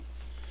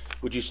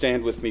Would you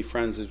stand with me,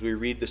 friends, as we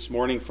read this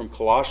morning from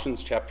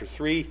Colossians chapter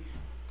 3,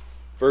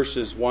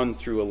 verses 1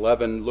 through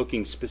 11,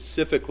 looking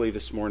specifically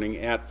this morning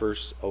at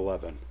verse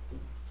 11.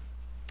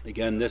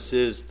 Again, this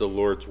is the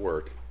Lord's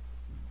word.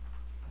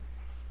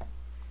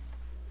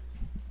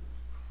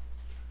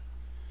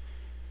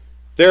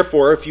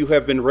 Therefore, if you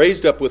have been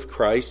raised up with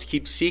Christ,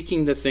 keep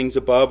seeking the things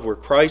above where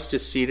Christ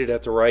is seated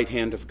at the right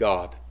hand of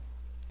God.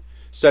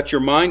 Set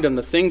your mind on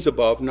the things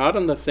above, not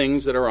on the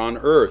things that are on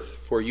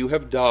earth, for you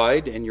have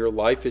died, and your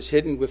life is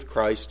hidden with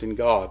Christ in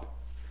God.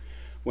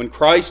 When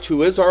Christ,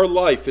 who is our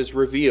life, is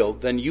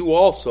revealed, then you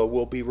also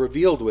will be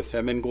revealed with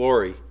him in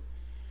glory.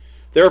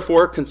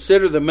 Therefore,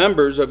 consider the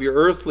members of your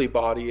earthly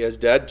body as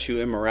dead to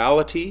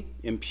immorality,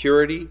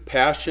 impurity,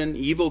 passion,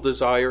 evil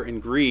desire,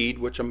 and greed,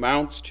 which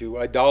amounts to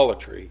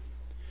idolatry.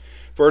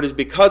 For it is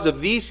because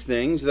of these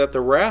things that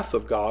the wrath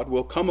of God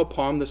will come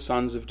upon the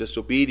sons of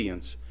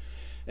disobedience.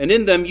 And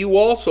in them you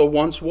also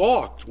once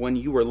walked when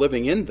you were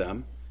living in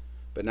them.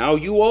 But now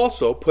you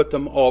also put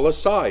them all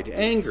aside: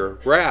 anger,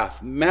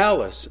 wrath,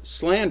 malice,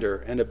 slander,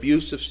 and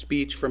abuse of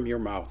speech from your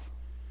mouth.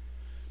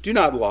 Do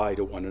not lie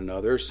to one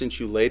another, since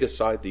you laid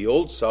aside the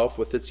old self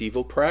with its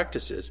evil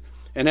practices,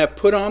 and have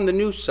put on the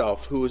new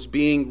self, who is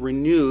being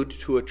renewed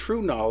to a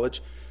true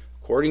knowledge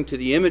according to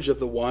the image of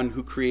the one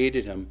who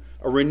created him,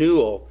 a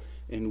renewal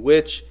in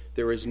which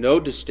there is no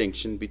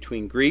distinction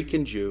between Greek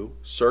and Jew,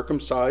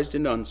 circumcised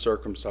and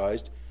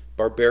uncircumcised,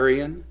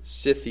 barbarian,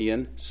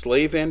 Scythian,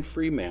 slave and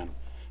free man,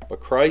 but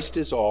Christ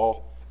is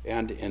all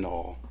and in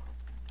all.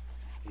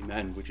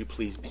 Amen. Would you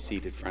please be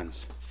seated,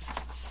 friends?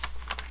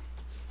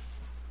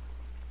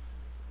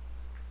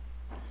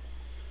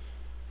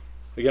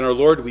 Again, our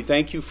Lord, we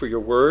thank you for your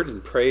word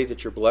and pray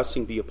that your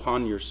blessing be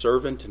upon your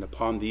servant and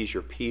upon these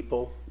your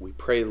people. We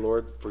pray,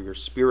 Lord, for your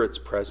Spirit's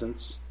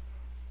presence,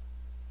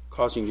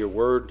 causing your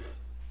word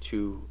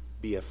to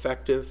be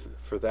effective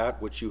for that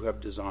which you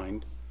have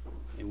designed.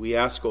 And we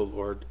ask, O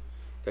Lord,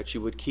 that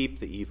you would keep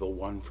the evil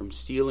one from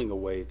stealing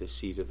away the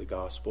seed of the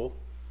gospel.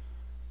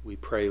 We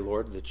pray,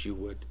 Lord, that you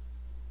would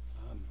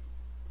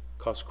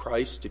cause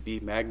Christ to be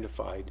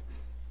magnified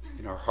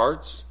in our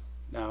hearts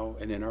now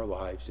and in our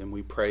lives. And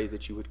we pray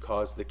that you would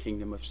cause the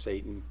kingdom of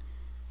Satan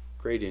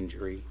great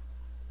injury.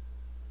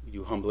 We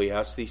do humbly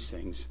ask these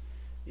things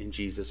in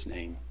Jesus'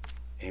 name.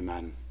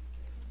 Amen.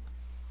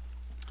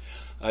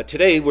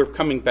 Today we're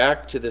coming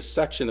back to this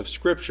section of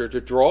Scripture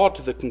to draw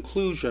to the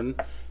conclusion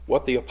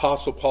what the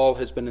Apostle Paul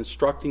has been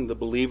instructing the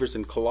believers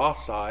in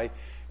Colossae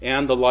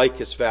and the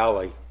Lycus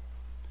Valley.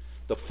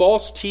 The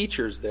false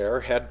teachers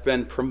there had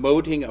been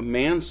promoting a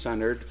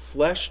man-centered,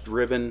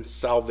 flesh-driven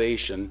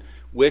salvation,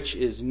 which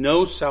is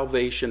no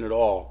salvation at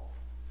all.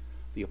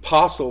 The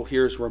apostle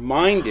here is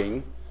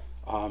reminding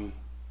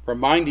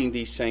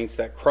these saints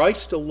that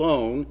Christ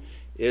alone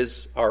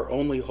is our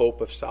only hope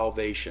of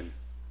salvation.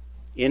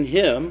 In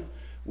him,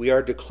 we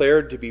are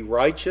declared to be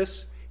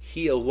righteous.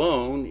 He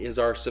alone is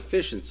our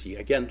sufficiency.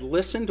 Again,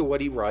 listen to what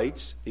he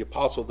writes, the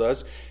apostle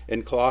does,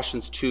 in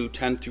Colossians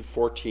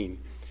 2:10-14.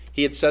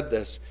 He had said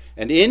this,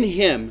 "And in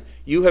him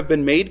you have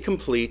been made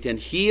complete, and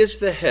he is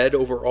the head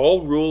over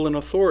all rule and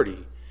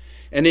authority.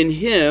 And in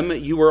him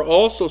you were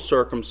also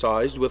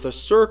circumcised with a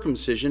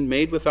circumcision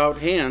made without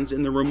hands,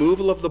 in the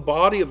removal of the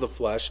body of the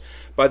flesh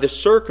by the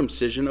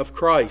circumcision of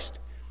Christ,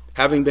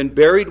 having been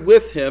buried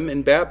with him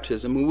in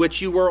baptism, in which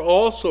you were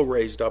also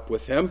raised up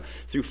with him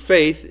through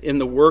faith in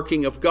the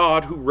working of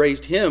God who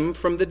raised him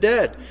from the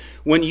dead.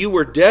 When you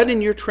were dead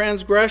in your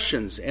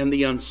transgressions and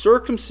the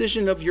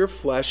uncircumcision of your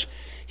flesh,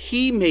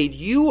 he made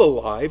you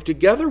alive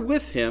together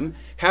with him,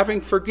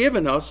 having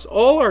forgiven us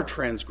all our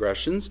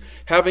transgressions,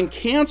 having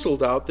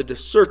canceled out the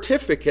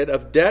certificate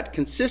of debt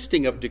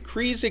consisting of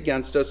decrees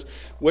against us,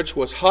 which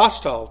was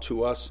hostile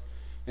to us,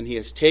 and he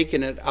has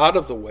taken it out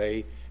of the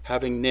way,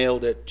 having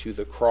nailed it to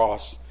the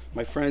cross."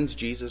 My friends,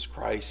 Jesus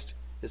Christ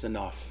is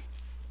enough.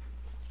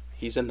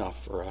 He's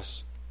enough for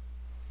us.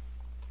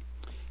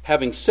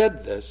 Having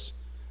said this,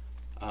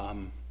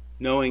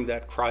 knowing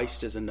that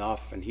Christ is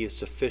enough and he is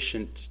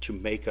sufficient to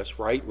make us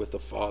right with the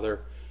Father,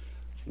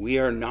 we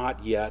are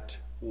not yet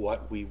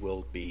what we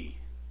will be.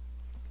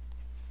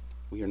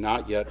 We are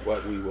not yet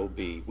what we will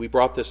be. We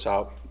brought this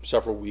out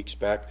several weeks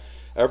back.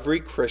 Every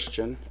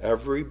Christian,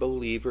 every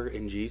believer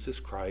in Jesus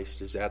Christ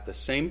is at the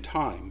same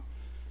time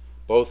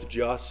both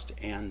just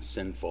and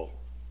sinful.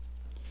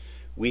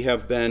 We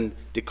have been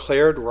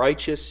declared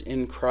righteous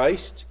in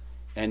Christ,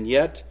 and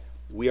yet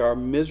we are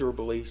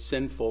miserably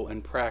sinful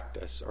in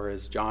practice. Or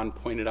as John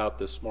pointed out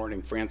this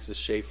morning, Francis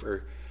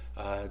Schaeffer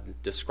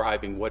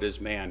describing what is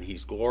man.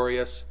 He's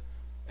glorious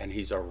and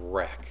he's a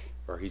wreck,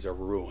 or he's a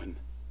ruin.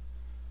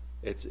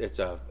 It's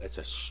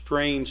a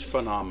strange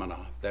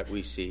phenomena that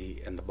we see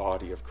in the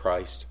body of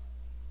Christ.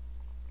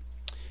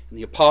 And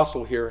the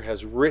apostle here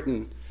has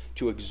written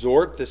to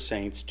exhort the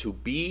saints to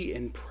be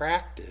in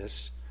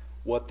practice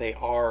what they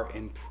are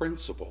in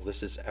principle.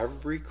 This is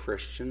every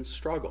Christian's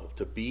struggle,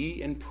 to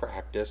be in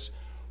practice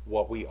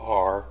what we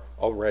are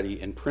already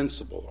in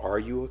principle. Are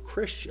you a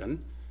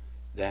Christian?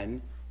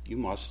 Then you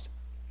must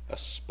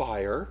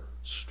aspire,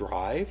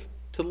 strive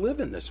to live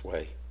in this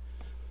way.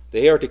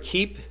 They are to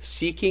keep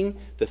seeking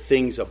the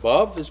things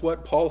above, is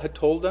what Paul had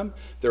told them.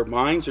 Their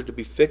minds are to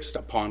be fixed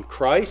upon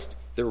Christ,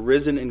 the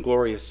risen and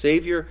glorious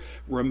Savior,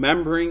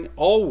 remembering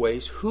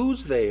always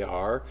whose they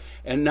are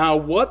and now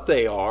what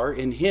they are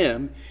in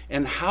Him,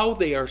 and how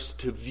they are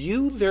to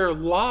view their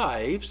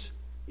lives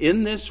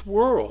in this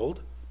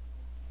world,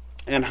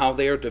 and how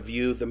they are to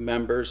view the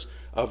members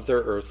of their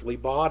earthly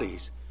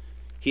bodies.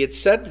 He had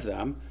said to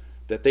them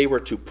that they were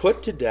to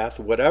put to death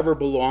whatever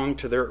belonged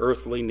to their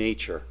earthly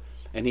nature.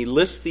 And he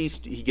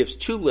gives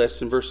two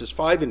lists in verses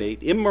 5 and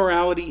 8: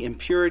 immorality,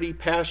 impurity,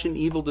 passion,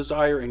 evil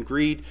desire, and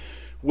greed,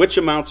 which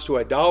amounts to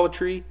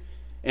idolatry,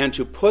 and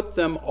to put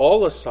them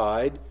all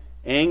aside,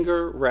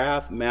 anger,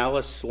 wrath,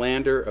 malice,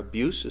 slander,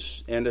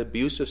 abuse, and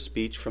abusive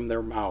speech from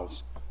their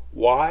mouths.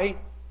 Why?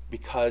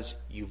 Because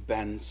you've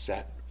been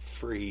set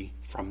free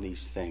from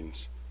these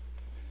things.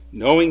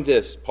 Knowing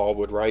this, Paul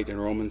would write in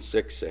Romans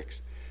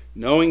 6:6,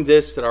 knowing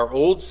this, that our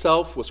old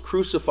self was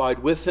crucified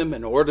with him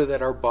in order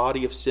that our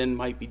body of sin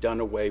might be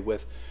done away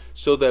with,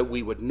 so that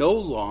we would no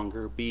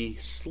longer be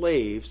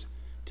slaves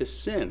to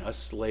sin. A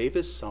slave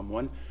is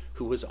someone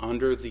who was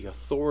under the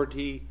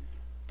authority,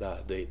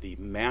 the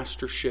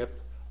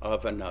mastership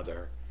of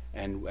another.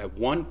 And at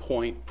one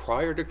point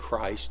prior to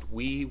Christ,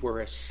 we were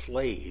as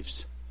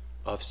slaves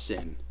of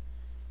sin.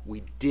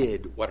 We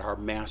did what our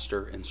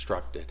master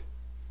instructed.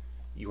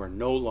 You are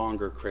no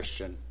longer,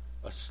 Christian,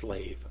 a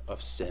slave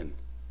of sin.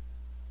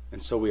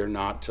 And so we are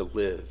not to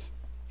live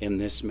in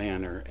this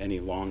manner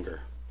any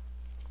longer.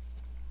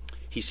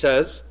 He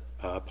says,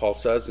 Paul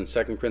says in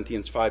 2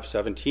 Corinthians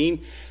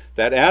 5:17,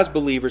 that as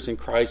believers in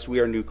Christ we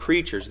are new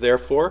creatures.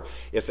 Therefore,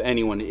 if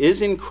anyone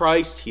is in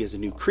Christ, he is a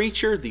new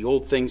creature. The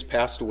old things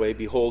passed away.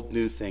 Behold,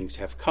 new things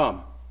have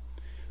come.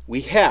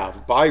 We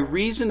have, by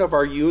reason of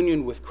our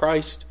union with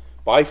Christ,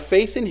 by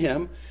faith in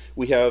him,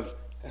 we have,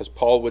 as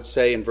Paul would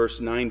say in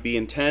verse 9b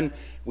and 10,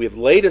 we have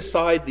laid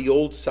aside the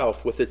old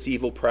self with its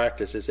evil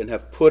practices and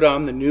have put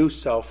on the new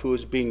self, who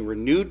is being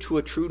renewed to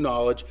a true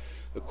knowledge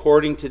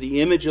according to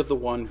the image of the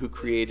one who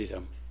created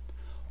him.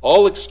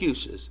 All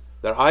excuses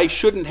that I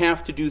shouldn't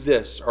have to do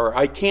this, or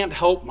I can't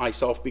help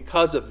myself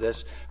because of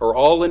this, are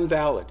all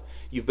invalid.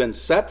 You've been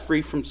set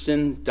free from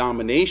sin's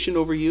domination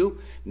over you.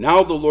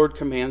 Now the Lord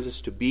commands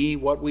us to be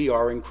what we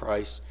are in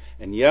Christ.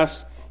 And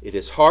yes, it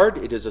is hard.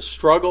 It is a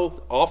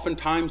struggle.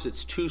 Oftentimes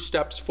it's 2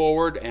 steps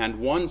forward and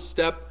 1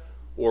 step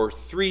or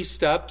 3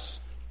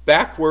 steps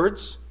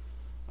backwards.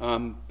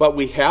 But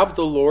we have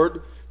the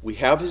Lord. We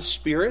have his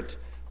Spirit.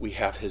 We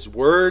have his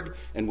word.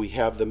 And we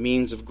have the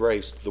means of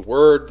grace. The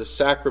word, the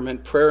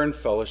sacrament, prayer, and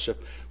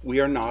fellowship. We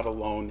are not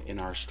alone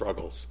in our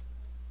struggles.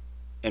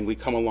 And we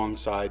come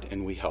alongside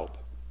and we help.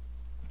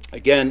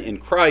 Again, in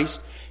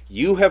Christ,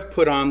 you have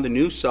put on the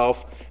new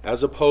self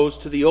as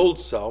opposed to the old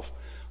self.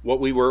 What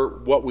we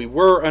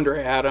were under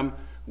Adam,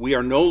 we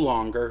are no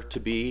longer to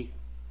be,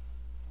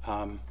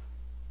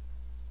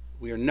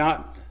 we are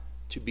not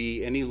to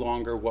be any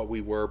longer what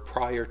we were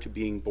prior to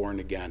being born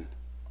again.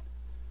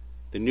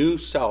 The new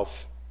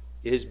self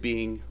is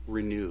being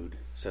renewed,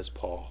 says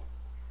Paul.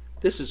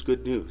 This is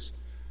good news.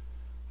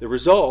 The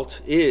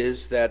result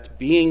is that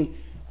being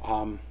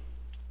a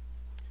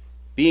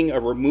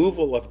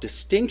removal of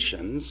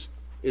distinctions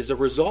is a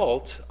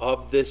result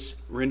of this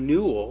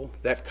renewal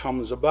that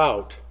comes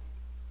about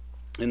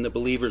in the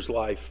believer's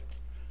life.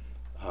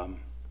 The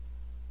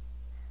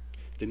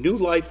new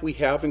life we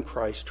have in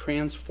Christ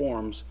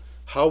transforms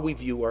how we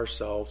view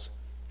ourselves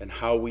and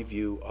how we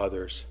view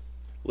others.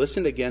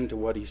 Listen again to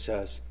what he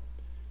says.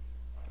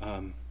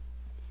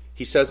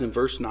 He says in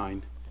verse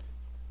 9,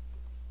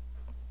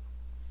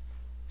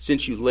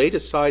 since you laid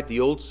aside the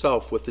old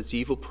self with its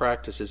evil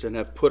practices and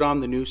have put on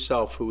the new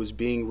self, who is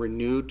being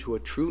renewed to a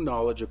true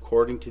knowledge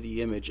according to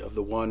the image of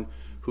the one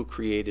who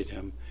created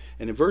him.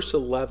 And in verse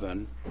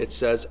 11, it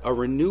says, a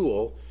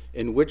renewal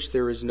in which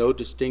there is no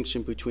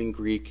distinction between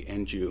Greek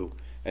and Jew.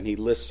 And he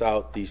lists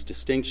out these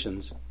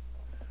distinctions.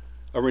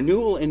 A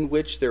renewal in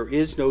which there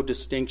is no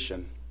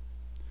distinction.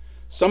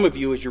 Some of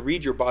you, as you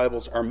read your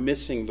Bibles, are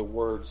missing the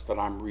words that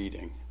I'm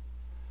reading.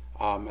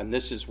 And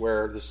this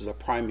is a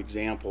prime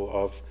example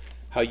of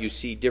how you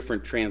see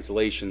different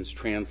translations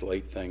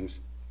translate things.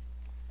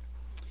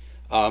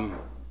 The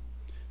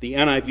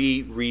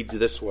NIV reads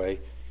this way: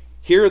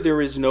 here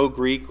there is no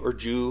Greek or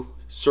Jew,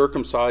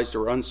 circumcised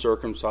or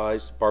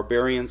uncircumcised,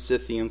 barbarian,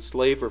 Scythian,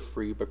 slave or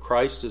free, but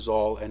Christ is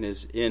all and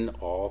is in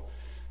all.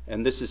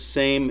 And it's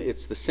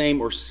the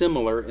same or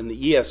similar in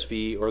the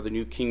ESV or the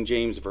New King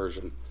James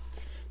Version.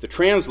 The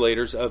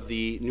translators of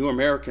the New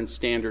American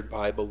Standard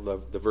Bible,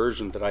 the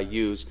version that I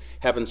use,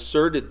 have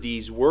inserted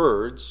these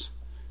words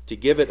to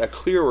give it a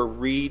clearer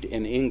read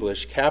in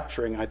English,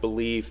 capturing, I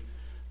believe,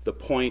 the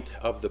point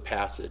of the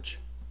passage.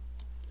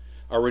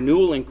 Our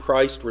renewal in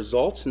Christ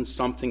results in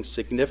something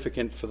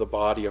significant for the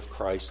body of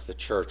Christ, the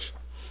church.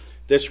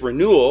 This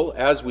renewal,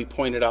 as we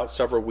pointed out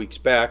several weeks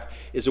back,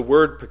 is a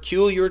word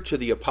peculiar to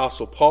the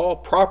Apostle Paul.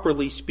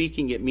 Properly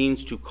speaking, it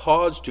means to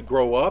cause to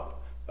grow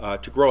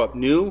up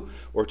new,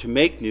 or to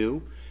make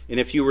new. And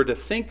if you were to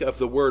think of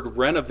the word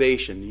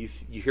renovation,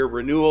 you hear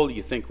renewal,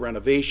 you think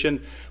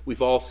renovation.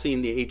 We've all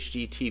seen the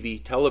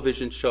HGTV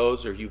television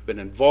shows, or you've been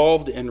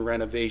involved in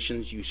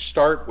renovations. You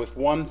start with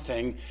one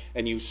thing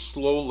and you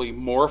slowly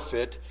morph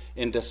it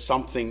into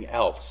something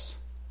else.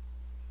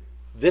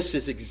 This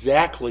is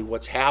exactly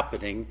what's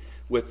happening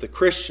with the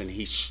Christian.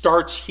 He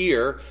starts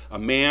here, a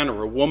man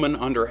or a woman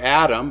under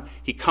Adam.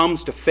 He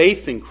comes to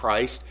faith in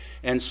Christ,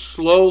 and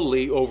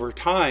slowly over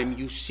time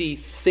you see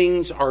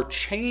things are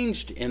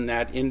changed in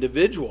that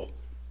individual.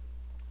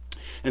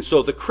 And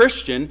so the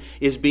Christian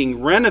is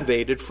being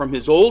renovated from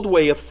his old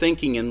way of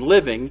thinking and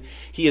living.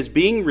 He is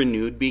being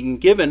renewed, being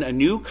given a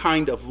new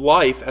kind of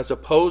life as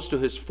opposed to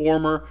his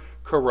former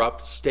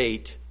corrupt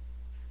state.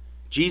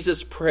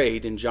 Jesus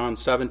prayed in John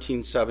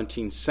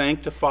 17:17,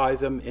 "Sanctify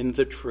them in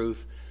the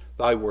truth.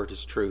 Thy word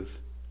is truth."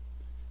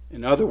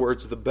 In other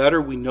words, the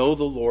better we know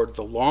the Lord,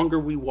 the longer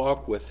we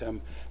walk with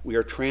him, we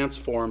are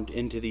transformed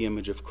into the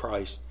image of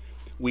Christ.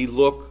 We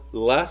look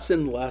less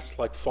and less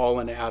like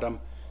fallen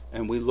Adam,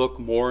 and we look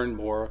more and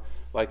more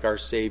like our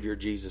Savior,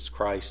 Jesus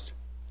Christ.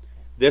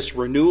 This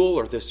renewal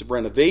or this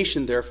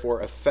renovation,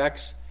 therefore,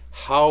 affects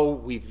how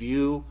we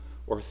view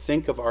or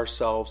think of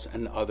ourselves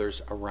and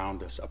others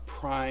around us, a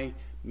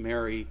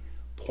primary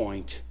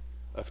point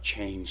of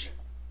change.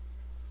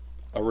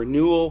 A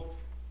renewal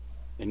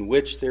in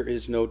which there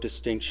is no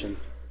distinction.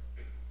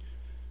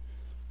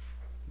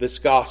 This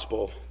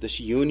gospel, this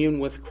union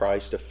with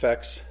Christ,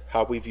 affects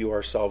how we view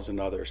ourselves and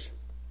others.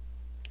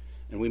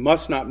 And we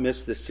must not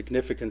miss the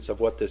significance of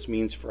what this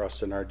means for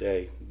us in our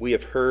day. We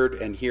have heard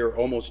and hear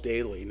almost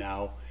daily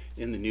now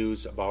in the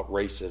news about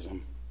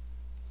racism.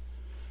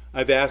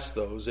 I've asked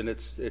those, and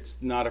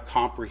it's not a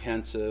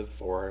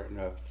comprehensive or an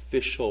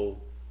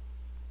official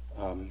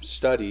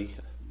study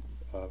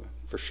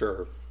for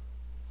sure.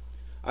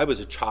 I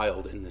was a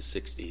child in the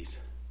 60s,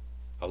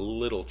 a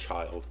little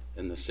child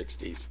in the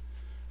 60s.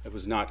 I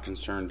was not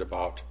concerned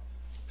about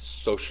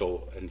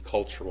social and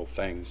cultural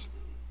things.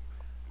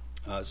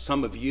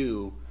 Some of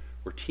you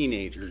were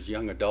teenagers,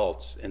 young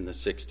adults in the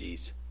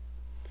 60s.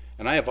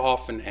 And I have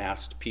often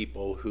asked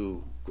people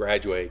who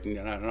graduate,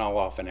 and I'll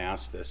often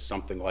ask this,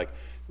 something like,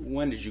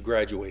 when did you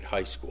graduate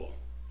high school?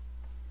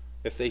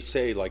 If they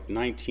say like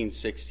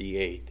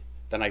 1968,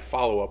 then I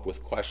follow up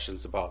with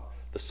questions about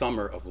the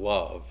Summer of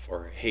Love,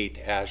 or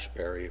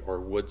Haight-Ashbury, or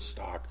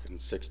Woodstock in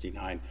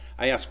 '69.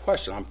 I ask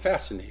questions. I'm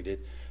fascinated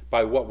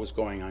by what was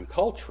going on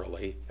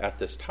culturally at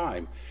this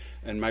time.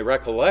 And my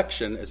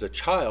recollection as a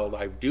child,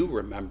 I do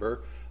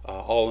remember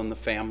All in the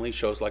Family,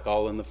 shows like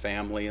All in the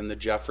Family and the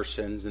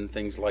Jeffersons and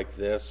things like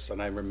this.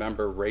 And I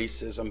remember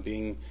racism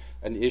being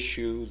an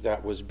issue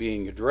that was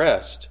being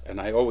addressed.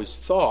 And I always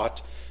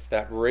thought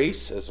that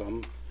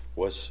racism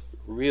was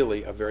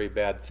really a very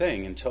bad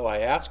thing until I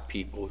asked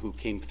people who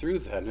came through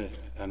then,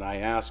 and I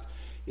asked,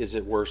 is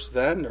it worse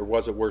then, or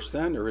was it worse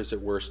then, or is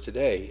it worse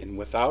today? And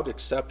without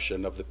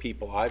exception of the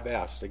people I've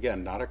asked,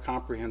 again, not a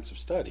comprehensive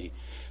study,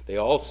 they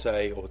all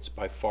say, oh, it's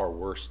by far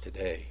worse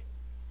today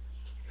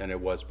than it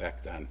was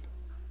back then.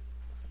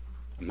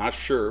 I'm not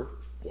sure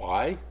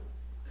why,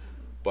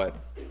 but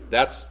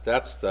that's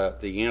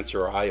the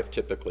answer I have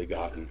typically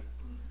gotten.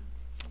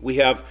 We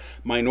have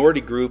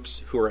minority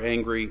groups who are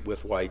angry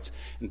with whites.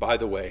 And by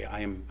the way,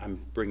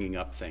 I'm bringing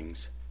up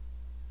things.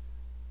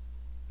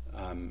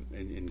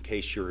 In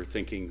case you're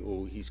thinking,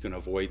 oh, he's going to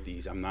avoid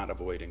these, I'm not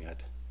avoiding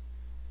it.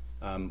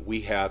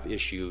 We have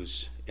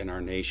issues in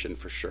our nation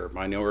for sure.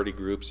 Minority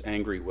groups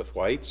angry with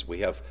whites. We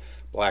have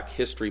Black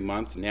History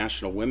Month,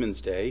 National Women's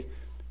Day,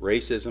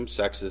 racism,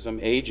 sexism,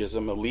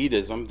 ageism,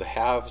 elitism, the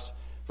haves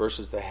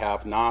versus the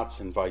have-nots,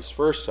 and vice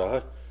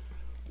versa.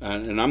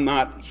 And I'm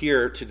not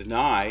here to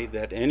deny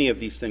that any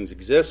of these things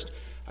exist.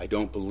 I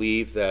don't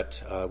believe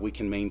that we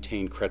can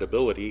maintain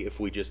credibility if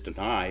we just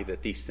deny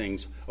that these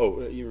things,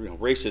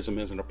 racism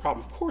isn't a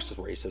problem. Of course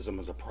racism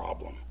is a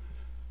problem.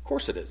 Of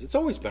course it is. It's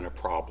always been a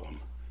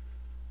problem.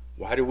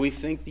 Why do we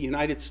think the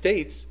United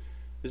States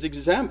is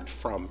exempt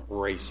from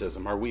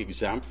racism? Are we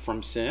exempt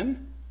from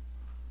sin?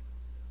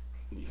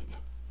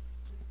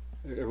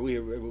 Are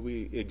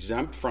we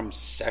exempt from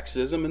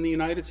sexism in the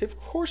United States? Of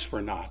course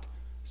we're not.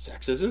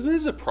 Sexism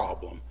is a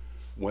problem.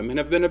 Women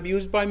have been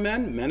abused by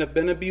men. Men have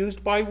been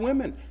abused by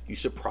women. You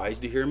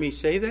surprised to hear me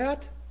say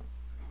that?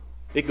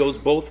 It goes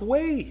both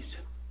ways.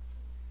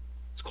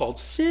 It's called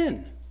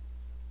sin.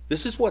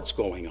 This is what's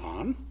going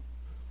on.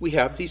 We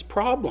have these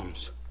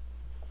problems.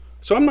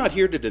 So I'm not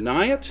here to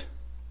deny it.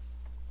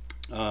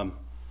 I'm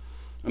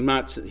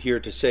not here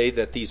to say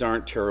that these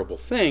aren't terrible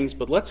things,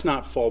 but let's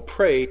not fall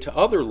prey to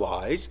other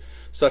lies,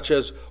 such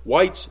as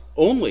whites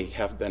only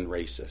have been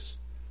racist.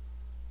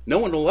 No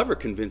one will ever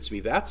convince me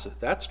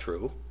that's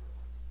true,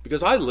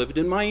 because I lived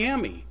in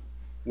Miami,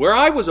 where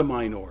I was a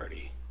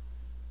minority.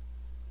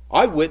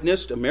 I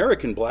witnessed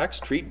American blacks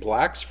treat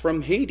blacks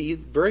from Haiti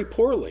very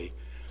poorly.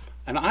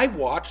 And I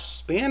watched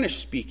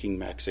Spanish-speaking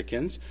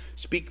Mexicans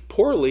speak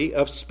poorly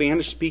of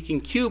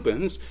Spanish-speaking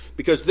Cubans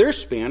because their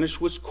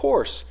Spanish was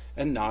coarse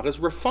and not as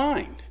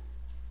refined.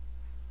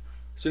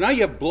 So now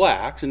you have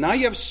blacks, and now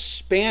you have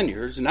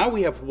Spaniards, and now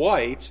we have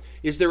whites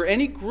is there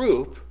any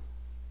group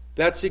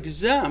that's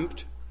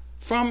exempt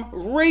from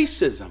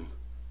racism?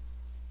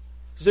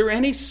 Is there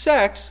any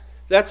sex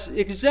that's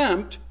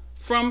exempt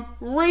from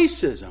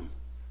racism?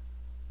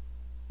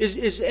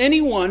 Is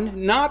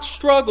anyone not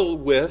struggle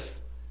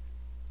with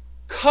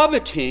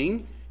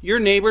coveting your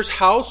neighbor's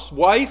house,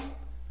 wife,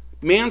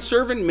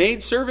 manservant,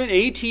 maidservant,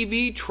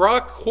 ATV,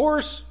 truck,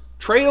 horse,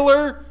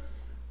 trailer?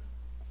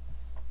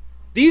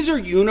 These are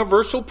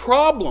universal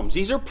problems.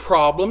 These are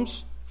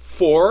problems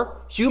for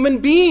human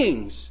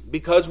beings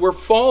because we're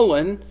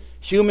fallen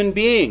human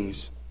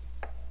beings.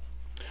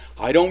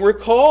 I don't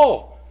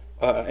recall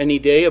any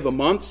day of a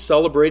month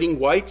celebrating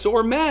whites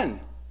or men.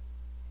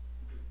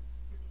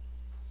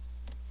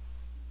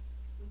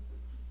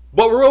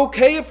 But we're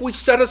okay if we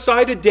set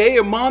aside a day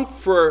a month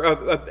for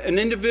an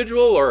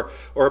individual or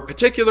a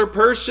particular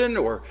person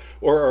or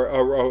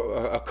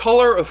a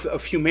color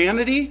of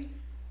humanity.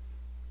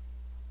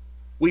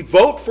 We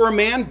vote for a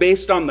man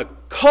based on the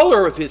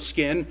color of his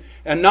skin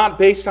and not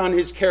based on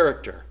his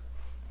character.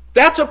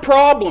 That's a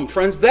problem,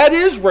 friends. That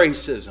is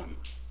racism.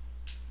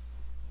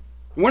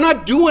 We're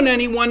not doing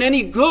anyone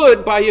any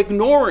good by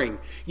ignoring.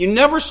 You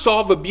never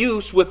solve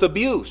abuse with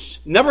abuse.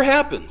 Never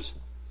happens.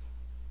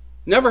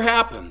 Never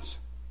happens.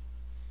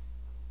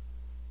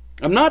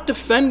 I'm not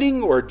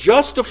defending or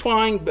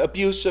justifying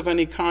abuse of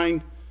any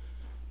kind,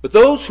 but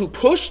those who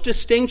push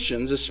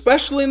distinctions,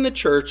 especially in the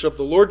church of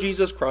the Lord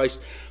Jesus Christ,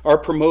 are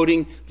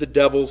promoting the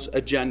devil's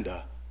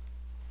agenda.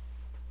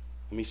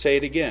 Let me say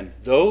it again.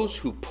 Those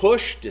who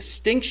push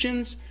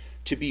distinctions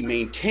to be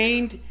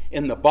maintained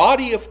in the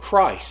body of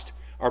Christ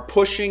are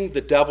pushing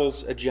the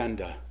devil's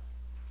agenda.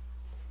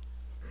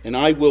 And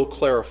I will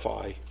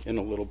clarify in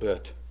a little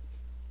bit.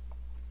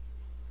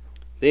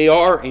 They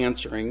are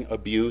answering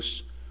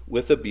abuse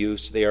with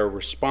abuse. They are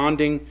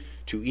responding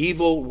to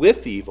evil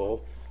with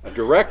evil, a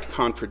direct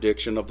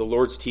contradiction of the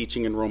Lord's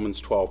teaching in Romans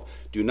 12.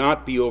 Do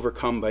not be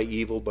overcome by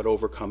evil, but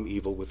overcome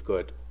evil with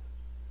good.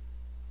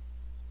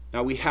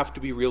 Now we have to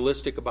be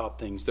realistic about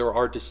things. There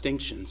are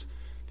distinctions.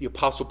 The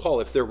Apostle Paul,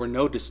 if there were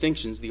no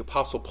distinctions, the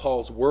Apostle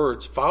Paul's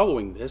words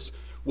following this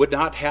would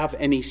not have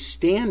any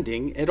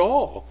standing at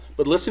all.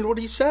 But listen to what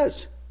he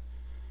says.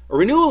 A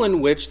renewal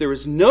in which there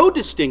is no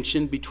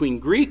distinction between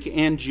Greek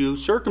and Jew,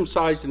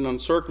 circumcised and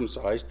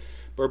uncircumcised,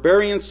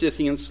 barbarian,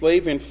 Scythian,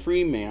 slave and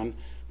free man,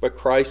 but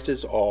Christ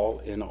is all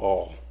in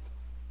all.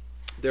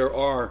 There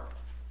are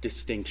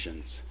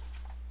distinctions.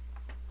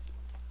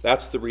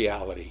 That's the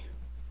reality.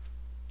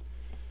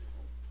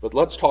 But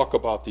let's talk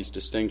about these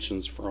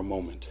distinctions for a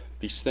moment.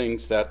 These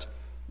things that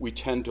we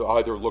tend to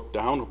either look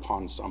down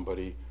upon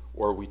somebody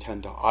or we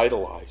tend to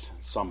idolize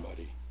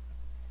somebody.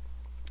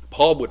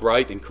 Paul would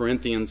write in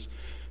Corinthians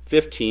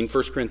 15,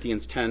 1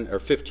 Corinthians 10 or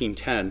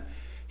 15:10,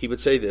 he would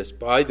say this,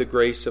 by the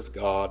grace of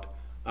God,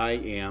 I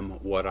am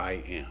what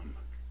I am.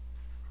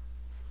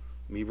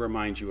 Let me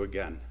remind you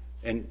again.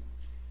 And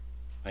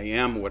I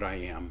am what I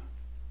am.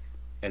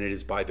 And it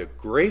is by the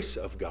grace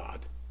of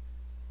God,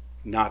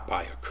 not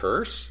by a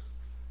curse,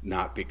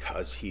 not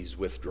because he's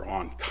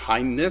withdrawn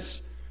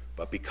kindness,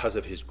 but because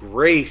of his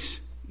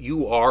grace.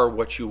 You are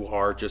what you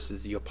are, just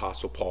as the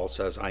Apostle Paul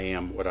says, I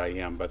am what I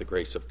am by the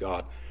grace of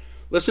God.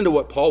 Listen to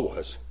what Paul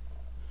was.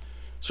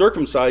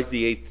 Circumcised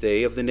the 8th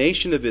day, of the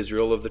nation of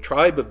Israel, of the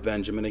tribe of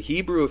Benjamin, a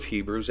Hebrew of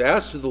Hebrews,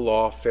 as to the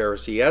law, a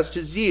Pharisee, as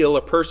to zeal,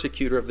 a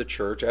persecutor of the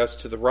church, as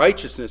to the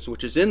righteousness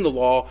which is in the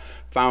law,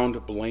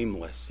 found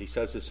blameless. He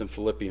says this in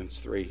Philippians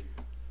 3.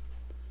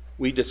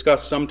 We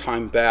discussed some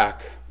time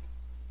back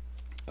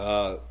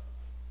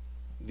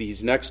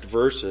these next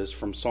verses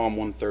from Psalm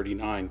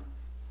 139.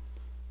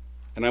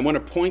 And I want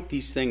to point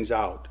these things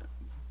out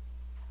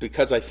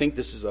because I think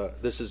this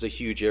is a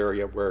huge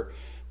area where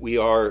we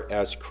are,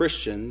 as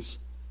Christians,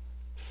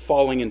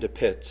 falling into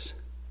pits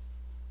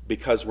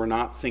because we're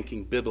not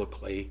thinking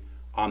biblically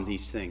on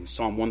these things.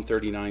 Psalm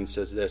 139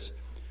 says this,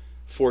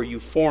 for you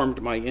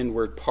formed my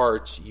inward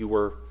parts, you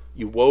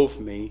wove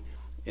me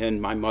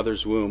in my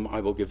mother's womb. I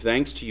will give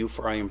thanks to you,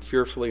 for I am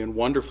fearfully and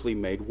wonderfully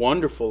made.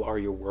 Wonderful are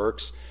your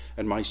works,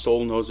 and my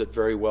soul knows it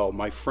very well.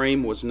 My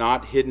frame was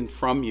not hidden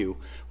from you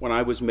when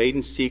I was made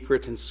in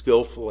secret and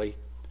skillfully,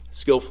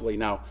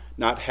 now,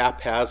 not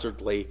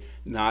haphazardly,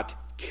 not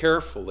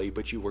carefully,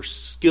 but you were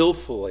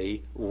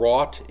skillfully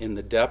wrought in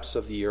the depths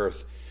of the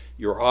earth.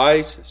 Your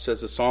eyes,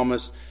 says the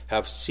psalmist,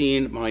 have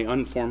seen my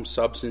unformed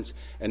substance,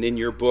 and in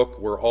your book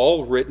were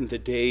all written the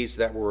days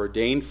that were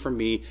ordained for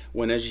me,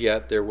 when as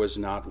yet there was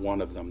not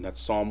one of them.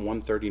 That's Psalm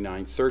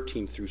 139,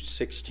 13 through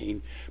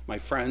 16. My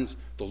friends,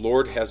 the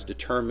Lord has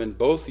determined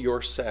both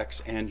your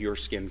sex and your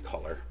skin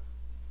color.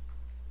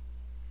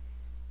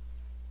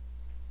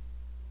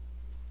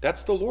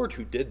 That's the Lord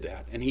who did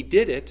that, and he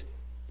did it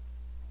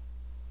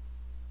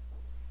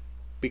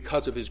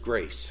because of his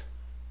grace.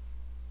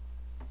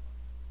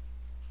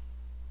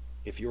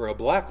 If you're a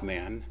black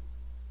man,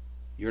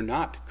 you're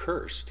not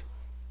cursed.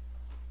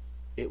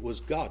 It was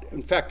God.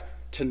 In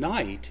fact,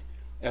 tonight,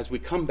 as we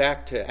come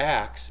back to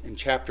Acts in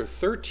chapter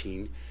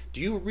 13, do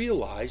you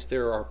realize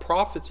there are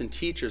prophets and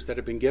teachers that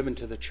have been given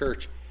to the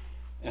church?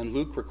 And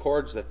Luke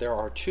records that there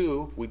are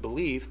 2, we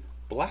believe,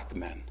 black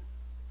men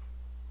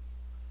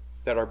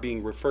that are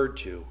being referred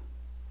to.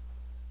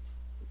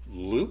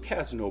 Luke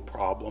has no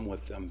problem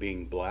with them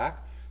being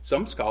black.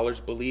 Some scholars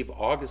believe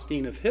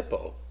Augustine of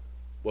Hippo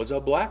was a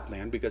black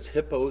man because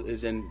Hippo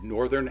is in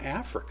northern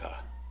Africa.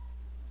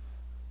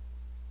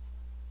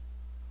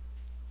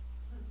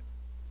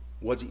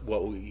 Was he?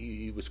 Well,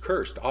 he was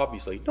cursed,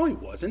 obviously. No, he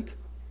wasn't.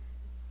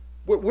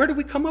 Where do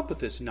we come up with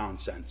this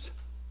nonsense?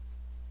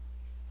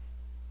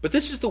 But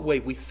this is the way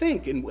we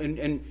think, and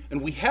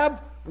we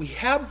have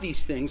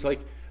these things like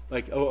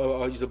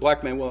oh, he's a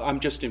black man. Well, I'm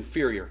just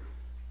inferior.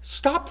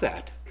 Stop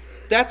that.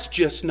 That's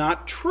just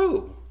not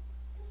true.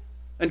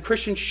 And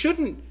Christians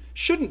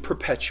shouldn't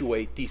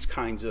perpetuate these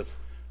kinds of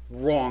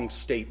wrong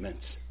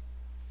statements.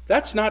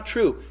 That's not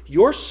true.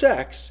 Your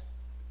sex,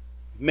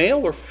 male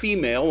or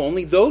female,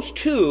 only those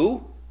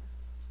two,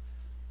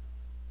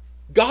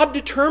 God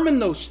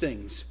determined those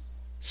things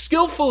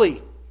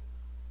skillfully.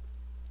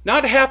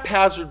 Not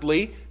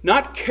haphazardly,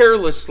 not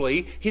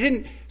carelessly. He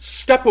didn't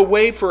step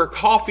away for a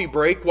coffee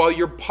break while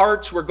your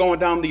parts were going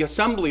down the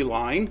assembly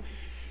line.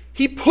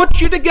 He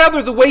put you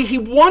together the way He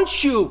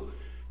wants you.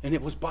 And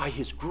it was by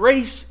His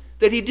grace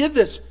that He did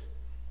this.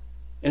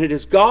 And it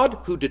is God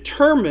who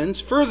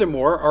determines,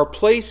 furthermore, our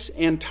place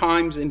and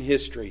times in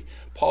history.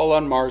 Paul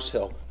on Mars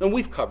Hill. And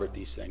we've covered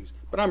these things,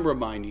 but I'm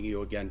reminding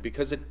you again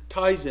because it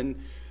ties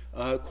in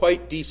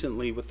quite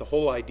decently with the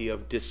whole idea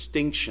of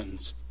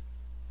distinctions.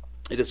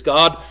 It is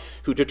God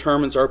who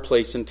determines our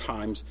place and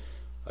times.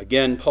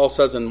 Again, Paul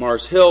says on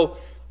Mars Hill,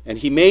 and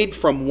He made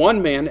from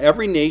one man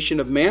every nation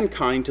of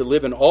mankind to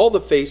live in all the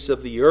face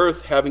of the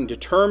earth, having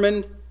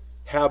determined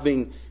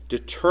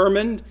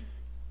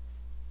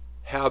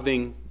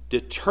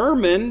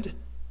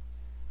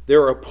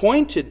their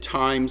appointed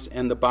times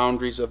and the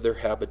boundaries of their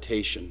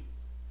habitation.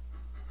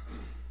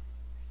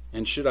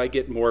 And should I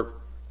get more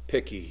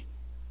picky,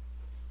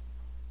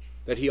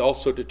 that He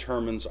also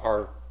determines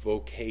our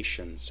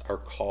vocations, our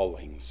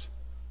callings.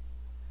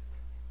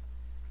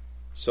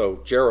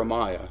 So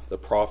Jeremiah, the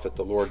prophet,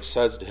 the Lord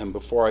says to him,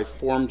 before I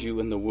formed you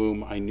in the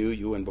womb, I knew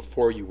you, and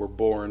before you were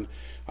born,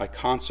 I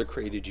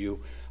consecrated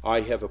you.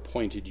 I have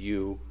appointed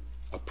you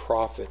a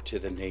prophet to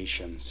the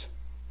nations.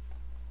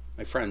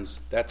 My friends,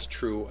 that's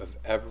true of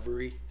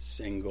every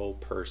single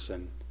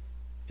person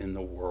in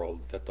the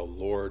world, that the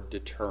Lord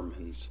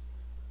determines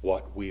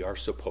what we are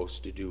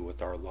supposed to do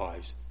with our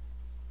lives.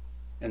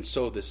 And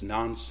so this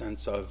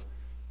nonsense of,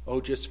 oh,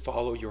 just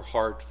follow your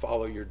heart,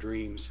 follow your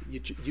dreams.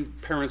 You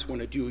parents want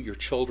to do your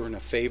children a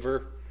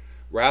favor.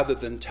 Rather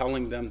than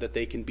telling them that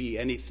they can be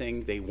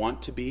anything they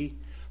want to be,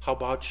 how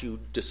about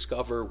you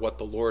discover what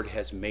the Lord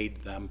has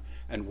made them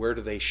and where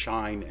do they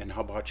shine, and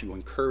how about you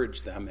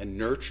encourage them and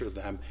nurture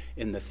them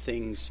in the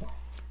things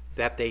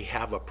that they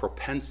have a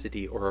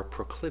propensity or a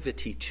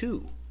proclivity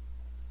to.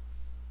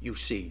 You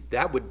see,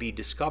 that would be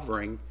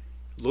discovering,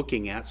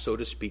 looking at, so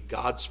to speak,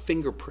 God's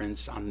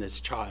fingerprints on this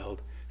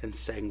child and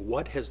saying,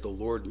 what has the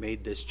Lord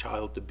made this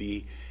child to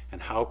be,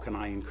 and how can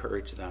I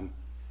encourage them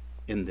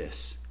in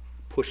this,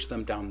 push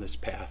them down this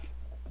path,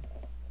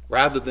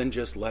 rather than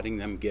just letting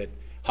them get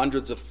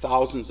hundreds of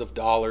thousands of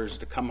dollars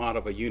to come out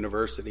of a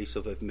university so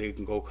that they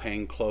can go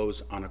hang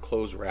clothes on a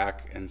clothes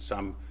rack in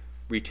some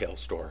retail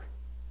store.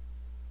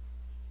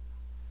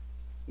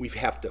 We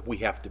have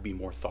to be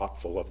more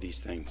thoughtful of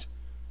these things.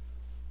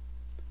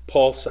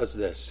 Paul says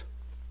this.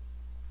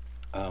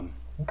 Now,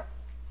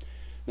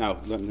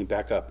 let me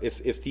back up.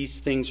 If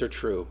these things are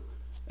true,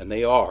 and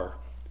they are,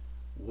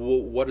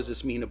 what does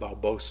this mean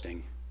about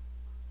boasting?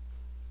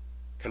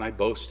 Can I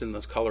boast in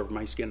the color of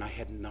my skin? I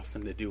had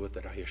nothing to do with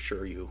it, I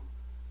assure you.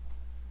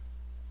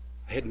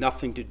 I had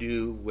nothing to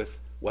do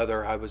with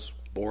whether I was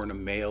born a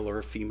male or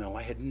a female.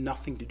 I had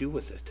nothing to do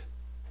with it.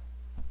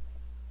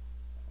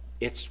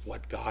 It's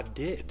what God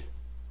did.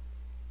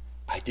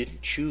 I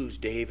didn't choose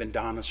Dave and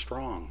Donna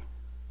Strong.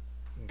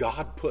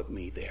 God put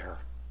me there.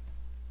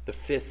 The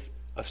fifth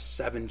of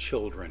 7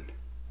 children.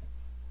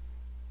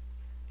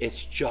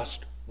 It's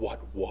just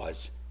what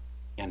was,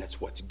 and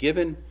it's what's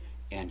given,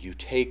 and you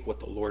take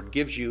what the Lord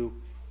gives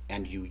you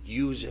and you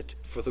use it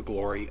for the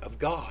glory of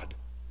God.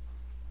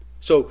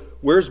 So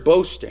where's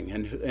boasting,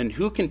 and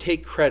who can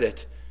take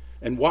credit,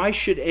 and why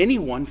should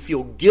anyone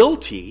feel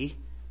guilty?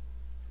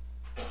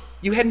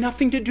 You had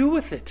nothing to do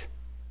with it.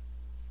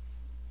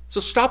 So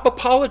stop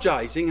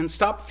apologizing and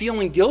stop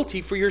feeling guilty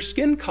for your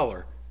skin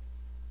color.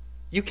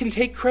 You can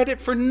take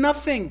credit for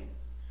nothing.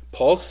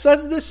 Paul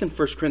says this in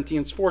 1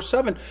 Corinthians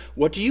 4:7.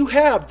 What do you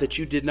have that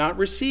you did not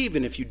receive?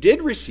 And if you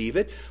did receive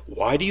it,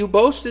 why do you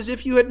boast as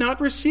if you had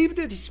not received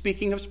it? He's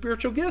speaking of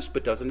spiritual gifts,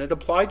 but doesn't it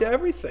apply to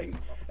everything?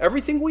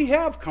 Everything we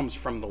have comes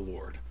from the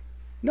Lord.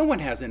 No one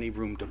has any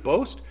room to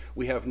boast.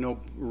 We have no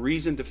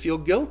reason to feel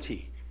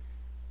guilty.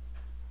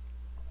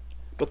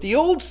 But the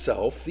old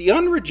self, the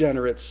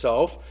unregenerate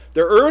self,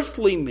 the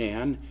earthly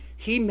man,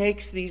 he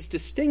makes these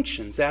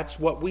distinctions. That's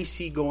what we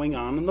see going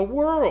on in the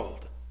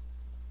world.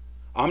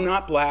 I'm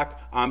not black,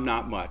 I'm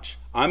not much.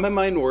 I'm a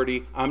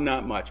minority, I'm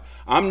not much.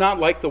 I'm not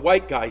like the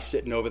white guy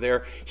sitting over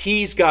there.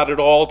 He's got it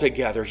all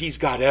together. He's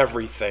got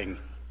everything.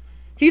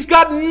 He's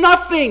got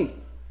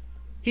nothing.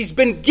 He's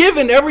been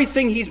given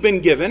everything he's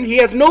been given. He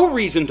has no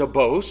reason to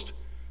boast,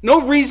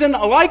 no reason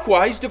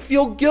likewise to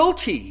feel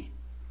guilty.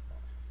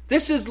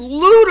 This is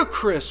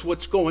ludicrous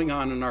what's going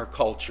on in our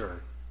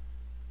culture.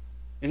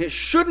 And it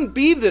shouldn't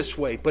be this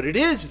way, but it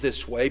is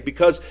this way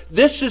because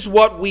this is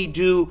what we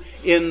do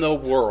in the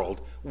world.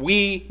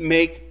 We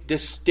make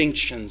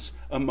distinctions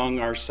among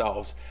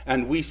ourselves.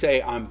 And we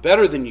say, I'm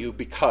better than you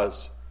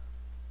because,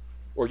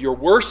 or you're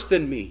worse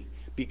than me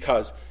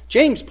because.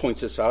 James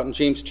points this out in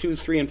James 2,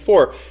 3, and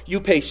 4. You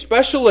pay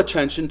special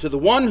attention to the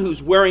one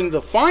who's wearing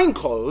the fine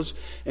clothes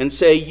and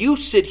say, you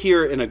sit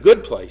here in a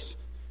good place.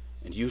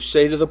 And you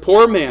say to the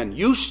poor man,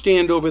 you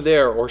stand over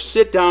there or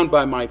sit down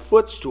by my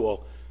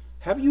footstool.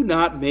 Have you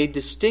not made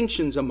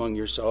distinctions among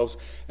yourselves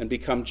and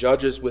become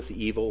judges with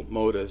evil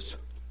motives?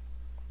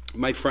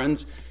 My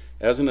friends,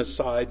 as an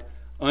aside,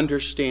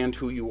 understand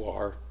who you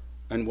are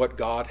and what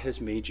God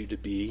has made you to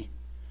be.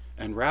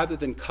 And rather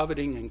than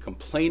coveting and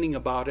complaining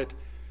about it,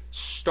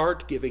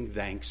 start giving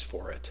thanks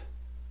for it.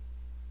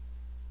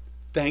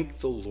 Thank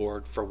the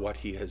Lord for what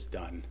he has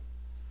done,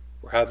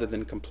 rather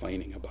than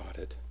complaining about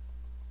it.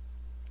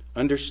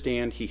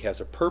 Understand he has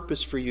a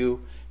purpose for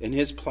you in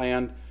his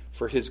plan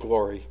for his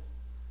glory.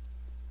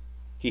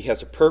 He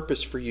has a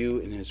purpose for you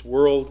in his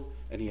world,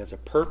 and he has a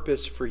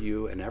purpose for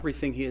you in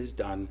everything he has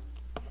done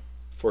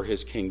for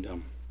his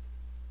kingdom.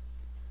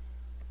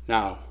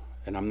 Now,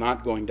 and I'm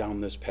not going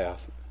down this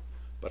path,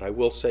 but I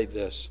will say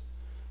this.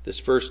 This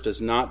verse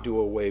does not do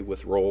away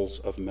with roles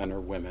of men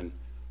or women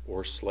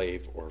or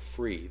slave or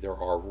free. There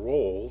are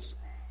roles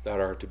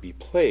that are to be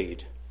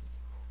played,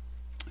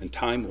 and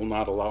time will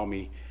not allow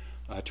me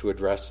to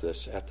address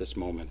this at this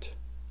moment.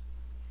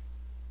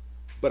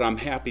 But I'm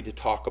happy to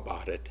talk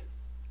about it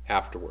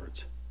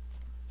afterwards.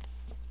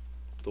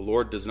 The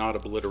Lord does not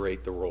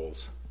obliterate the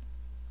roles,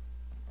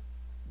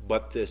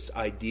 but this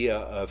idea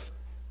of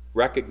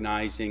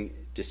recognizing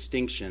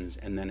distinctions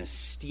and then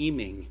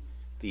esteeming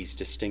these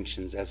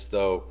distinctions as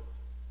though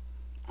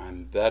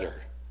I'm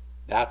better.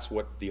 That's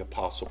what the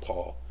Apostle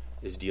Paul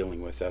is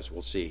dealing with, as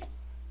we'll see.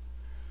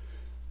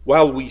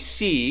 While we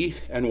see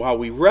and while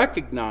we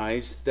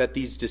recognize that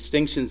these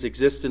distinctions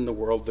exist in the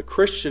world, the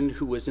Christian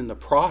who is in the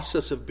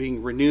process of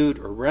being renewed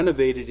or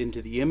renovated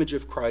into the image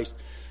of Christ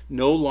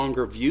no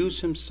longer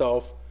views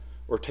himself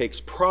or takes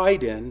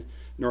pride in,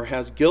 nor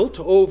has guilt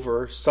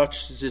over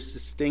such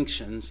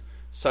distinctions,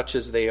 such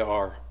as they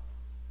are.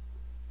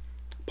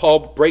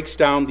 Paul breaks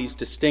down these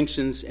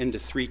distinctions into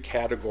three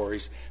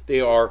categories. They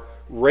are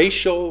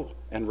racial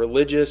and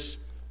religious,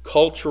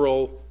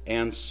 cultural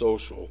and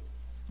social.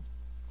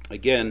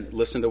 Again,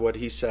 listen to what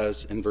he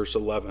says in verse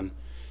 11.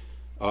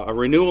 A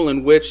renewal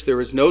in which there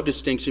is no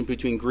distinction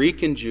between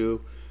Greek and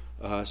Jew,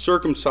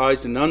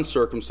 circumcised and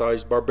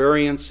uncircumcised,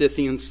 barbarian,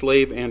 Scythian,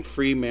 slave and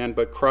free man,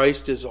 but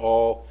Christ is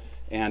all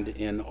and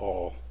in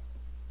all.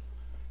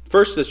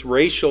 First, this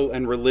racial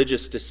and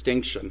religious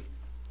distinction.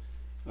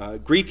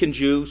 Greek and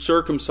Jew,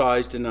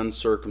 circumcised and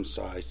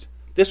uncircumcised.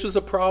 This was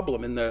a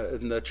problem in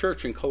the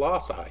church in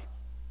Colossae.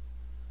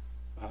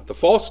 The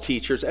false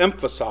teachers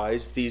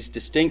emphasized these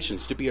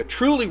distinctions. To be a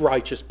truly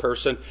righteous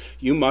person,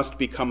 you must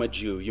become a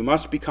Jew. You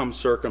must become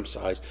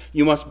circumcised.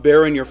 You must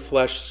bear in your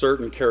flesh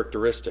certain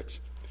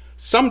characteristics.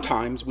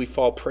 Sometimes we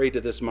fall prey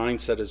to this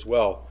mindset as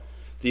well.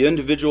 The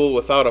individual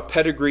without a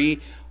pedigree,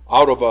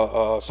 out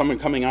of someone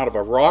coming out of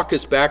a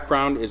raucous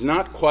background, is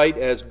not quite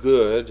as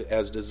good,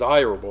 as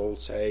desirable,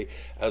 say,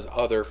 as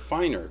other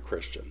finer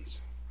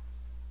Christians.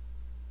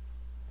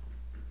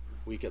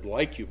 We could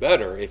like you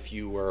better if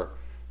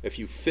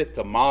you fit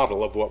the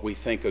model of what we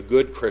think a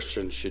good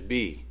Christian should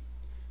be.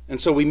 And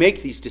so we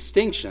make these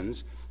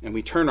distinctions and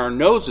we turn our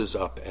noses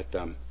up at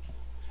them.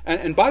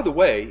 And by the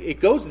way, it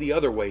goes the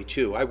other way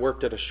too. I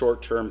worked at a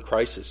short-term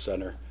crisis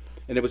center,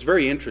 and it was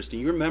very interesting.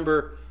 You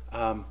remember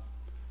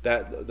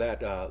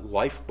that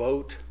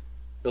lifeboat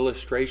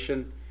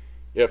illustration?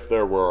 If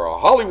there were a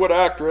Hollywood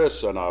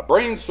actress and a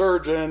brain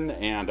surgeon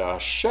and a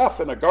chef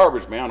and a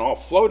garbage man all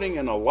floating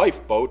in a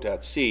lifeboat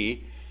at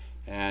sea,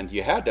 and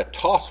you had to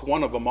toss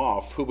one of them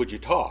off, who would you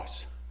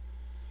toss?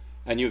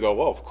 And you go,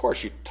 well, of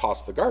course you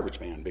toss the garbage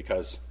man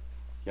because,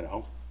 you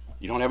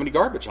don't have any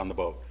garbage on the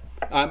boat.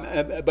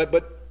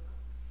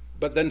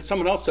 But then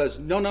someone else says,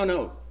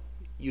 no,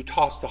 you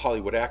toss the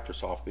Hollywood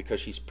actress off because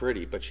she's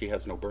pretty, but she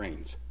has no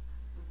brains.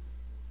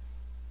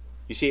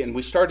 You see, and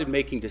we started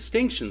making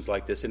distinctions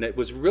like this, and it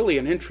was really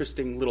an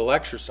interesting little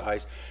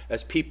exercise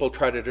as people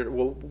tried to,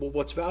 well,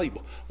 what's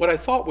valuable? What I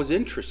thought was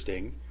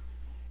interesting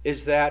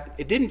is that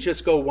it didn't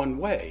just go one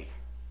way,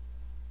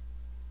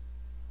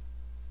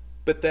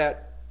 but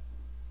that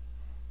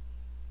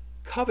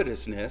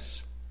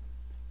covetousness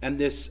and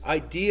this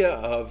idea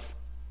of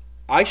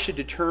I should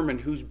determine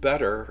who's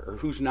better or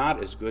who's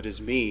not as good as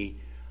me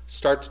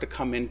starts to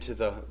come into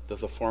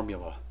the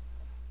formula.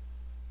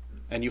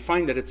 And you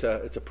find that it's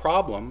a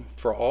problem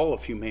for all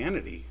of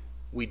humanity.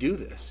 We do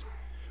this.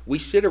 We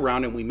sit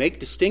around and we make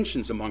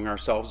distinctions among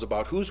ourselves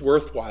about who's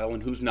worthwhile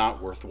and who's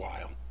not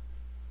worthwhile.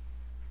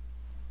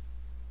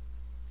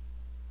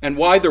 And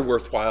why they're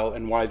worthwhile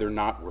and why they're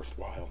not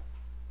worthwhile.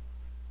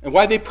 and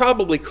why they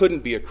probably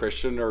couldn't be a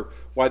Christian, or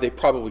why they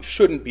probably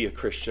shouldn't be a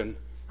Christian.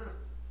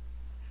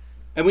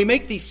 And we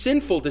make these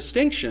sinful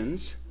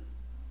distinctions,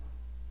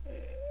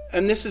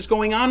 and this is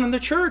going on in the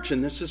church,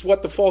 and this is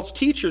what the false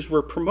teachers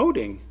were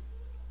promoting.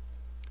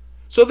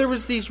 So there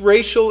was these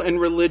racial and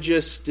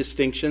religious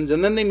distinctions,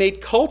 and then they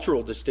made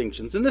cultural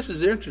distinctions. And this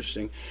is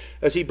interesting,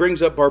 as he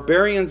brings up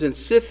barbarians and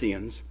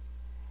Scythians.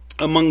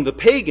 Among the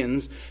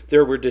pagans,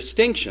 there were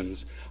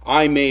distinctions.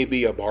 I may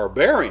be a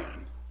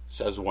barbarian,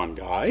 says one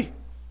guy.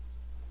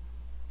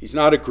 He's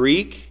not a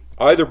Greek,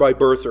 either by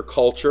birth or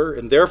culture,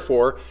 and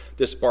therefore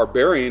this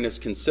barbarian is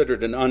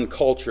considered an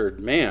uncultured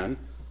man.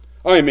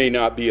 I may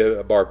not be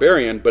a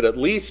barbarian, but at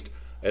least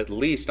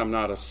I'm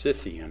not a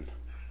Scythian.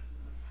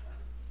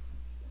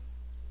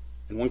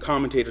 And one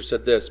commentator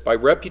said this: by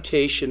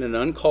reputation, an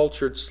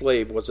uncultured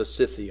slave was a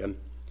Scythian.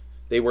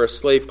 They were a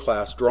slave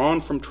class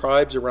drawn from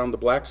tribes around the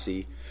Black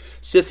Sea.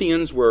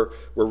 Scythians were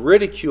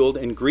ridiculed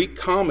in Greek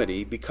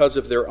comedy because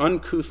of their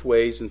uncouth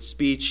ways and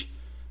speech,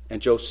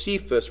 and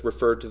Josephus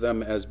referred to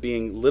them as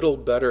being little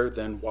better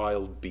than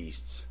wild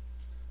beasts.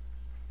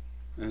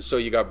 And so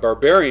you got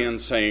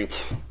barbarians saying,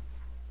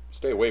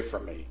 stay away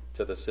from me,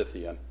 to the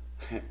Scythian.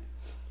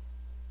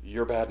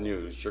 You're bad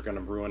news. You're going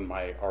to ruin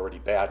my already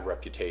bad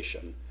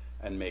reputation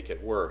and make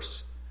it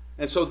worse.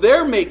 And so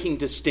they're making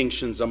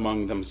distinctions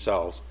among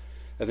themselves.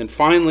 And then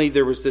finally,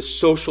 there was this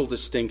social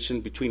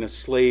distinction between a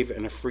slave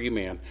and a free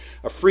man.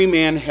 A free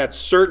man had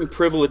certain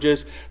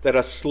privileges that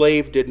a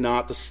slave did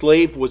not. The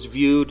slave was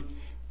viewed,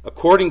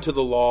 according to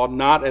the law,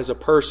 not as a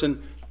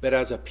person, but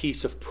as a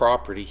piece of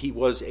property. He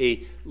was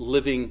a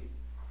living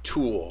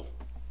tool.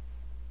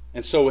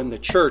 And so in the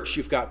church,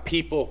 you've got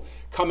people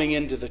coming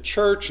into the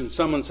church, and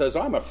someone says,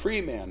 I'm a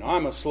free man,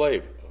 I'm a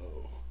slave.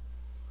 Oh.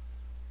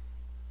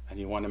 And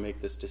you want to make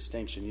this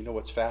distinction. You know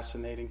what's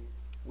fascinating?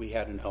 We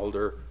had an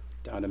elder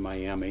down in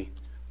Miami,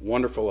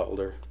 wonderful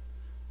elder,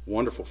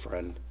 wonderful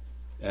friend,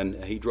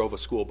 and he drove a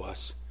school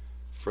bus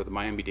for the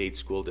Miami-Dade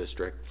School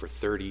District for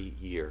 30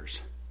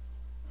 years.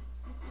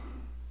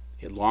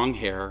 He had long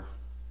hair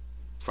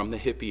from the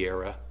hippie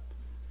era,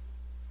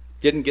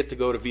 didn't get to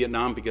go to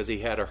Vietnam because he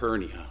had a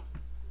hernia.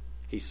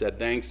 He said,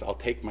 thanks, I'll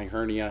take my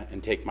hernia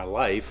and take my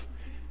life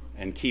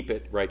and keep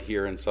it right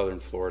here in southern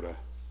Florida.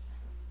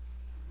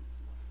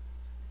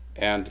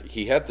 And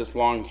he had this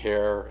long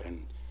hair,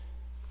 and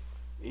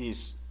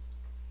he's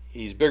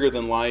bigger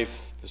than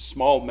life, a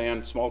small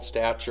man, small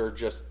stature,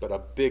 but a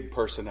big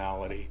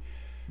personality.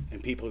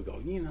 And people go,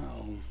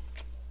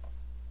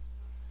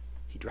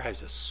 he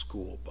drives a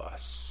school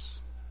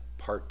bus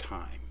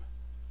part-time.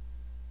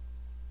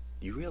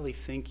 You really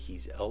think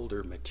he's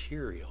elder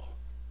material?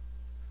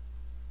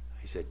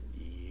 I said,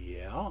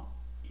 yeah,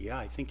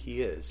 I think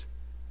he is.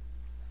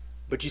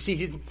 But you see,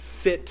 he didn't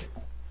fit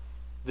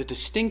the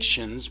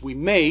distinctions we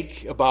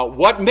make about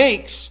what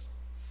makes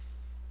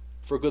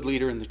for a good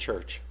leader in the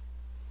church.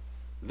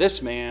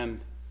 This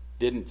man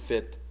didn't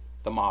fit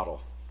the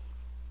model.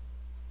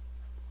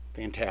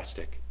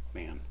 Fantastic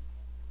man.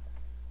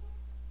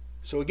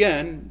 So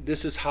again,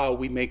 this is how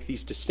we make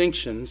these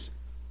distinctions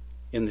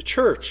in the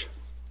church.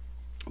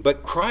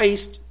 But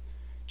Christ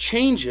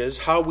changes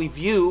how we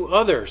view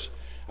others.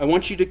 I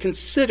want you to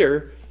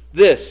consider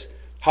this,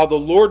 how the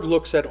Lord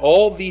looks at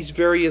all these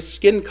various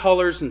skin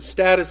colors and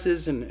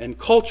statuses and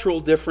cultural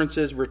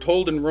differences. We're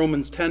told in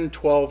Romans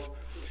 10:12,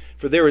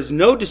 for there is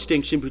no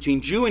distinction between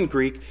Jew and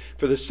Greek,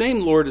 for the same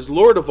Lord is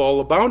Lord of all,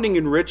 abounding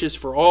in riches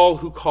for all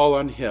who call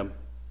on him.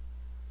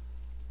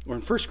 Or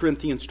in 1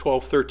 Corinthians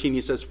 12:13, he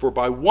says, for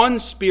by one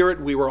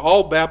Spirit we were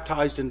all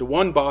baptized into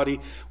one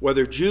body,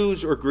 whether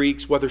Jews or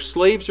Greeks, whether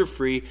slaves or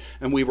free,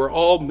 and we were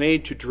all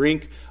made to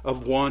drink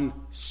of one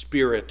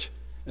Spirit.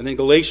 And then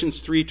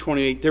Galatians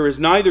 3:28, there is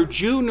neither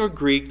Jew nor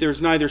Greek, there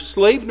is neither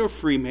slave nor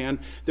free man,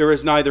 there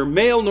is neither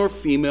male nor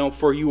female,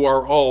 for you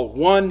are all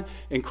one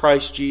in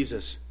Christ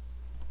Jesus.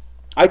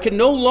 I can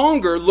no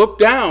longer look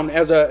down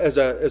as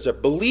a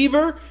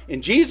believer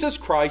in Jesus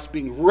Christ,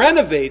 being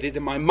renovated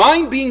and my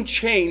mind being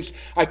changed.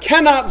 I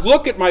cannot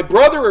look at my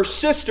brother or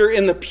sister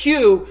in the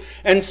pew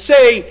and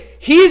say,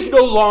 he's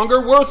no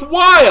longer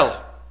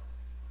worthwhile.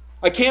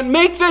 I can't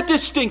make that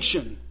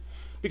distinction.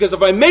 Because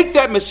if I make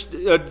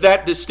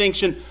that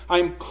distinction,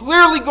 I'm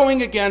clearly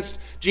going against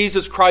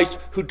Jesus Christ,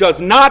 who does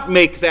not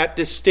make that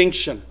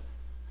distinction.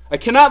 I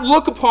cannot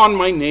look upon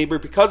my neighbor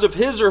because of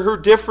his or her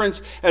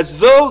difference as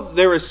though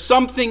there is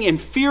something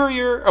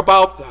inferior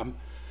about them,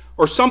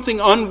 or something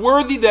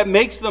unworthy that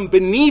makes them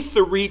beneath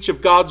the reach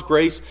of God's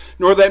grace,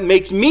 nor that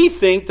makes me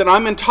think that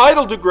I'm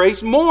entitled to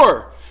grace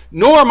more.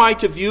 Nor am I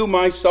to view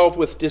myself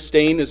with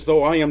disdain as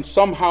though I am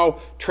somehow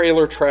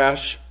trailer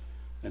trash,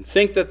 and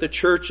think that the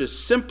church is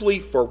simply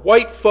for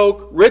white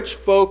folk, rich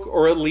folk,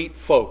 or elite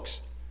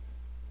folks.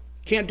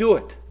 Can't do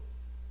it.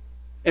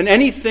 And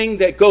anything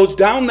that goes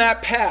down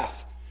that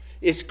path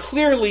is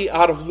clearly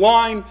out of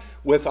line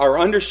with our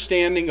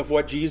understanding of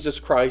what Jesus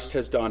Christ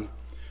has done.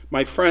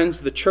 My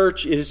friends, the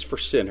church is for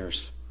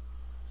sinners.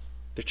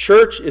 The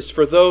church is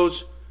for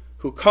those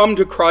who come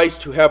to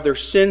Christ, who have their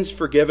sins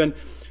forgiven,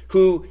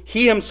 who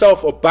he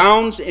himself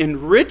abounds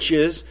in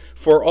riches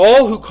For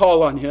all who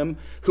call on him,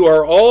 who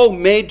are all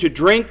made to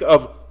drink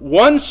of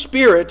one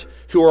Spirit,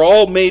 who are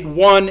all made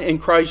one in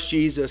Christ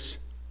Jesus.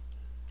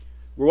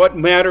 What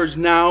matters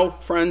now,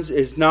 friends,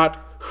 is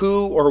not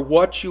who or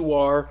what you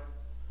are,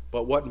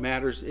 but what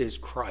matters is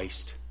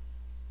Christ.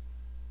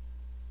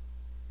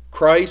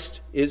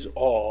 Christ is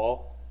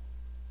all,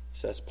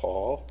 says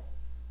Paul,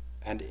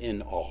 and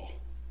in all.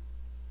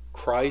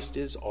 Christ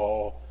is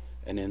all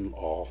and in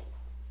all.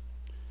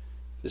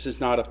 This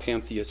is not a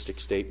pantheistic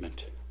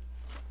statement.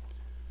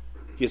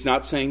 He is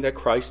not saying that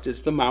Christ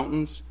is the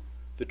mountains,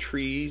 the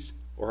trees,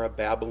 or a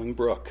babbling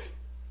brook.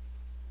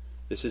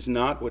 This is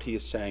not what he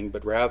is saying,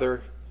 but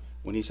rather,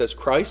 when he says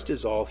Christ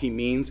is all, he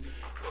means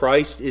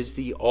Christ is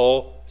the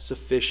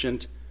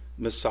all-sufficient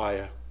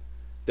Messiah.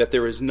 That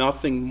there is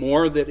nothing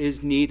more that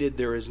is needed.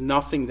 There is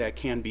nothing that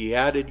can be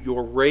added.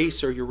 Your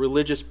race or your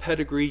religious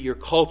pedigree, your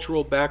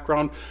cultural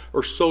background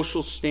or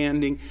social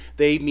standing,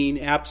 they mean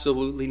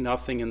absolutely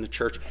nothing in the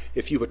church.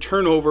 If you would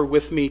turn over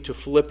with me to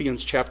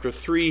Philippians chapter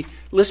 3,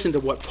 listen to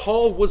what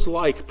Paul was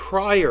like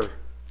prior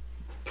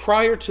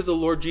to the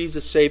Lord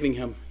Jesus saving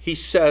him. He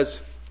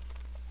says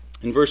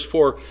in verse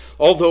 4,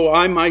 although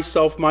I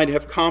myself might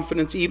have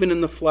confidence even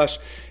in the flesh,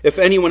 if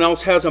anyone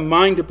else has a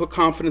mind to put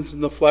confidence in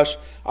the flesh,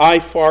 I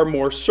far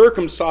more,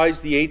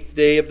 circumcised the 8th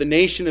day, of the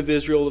nation of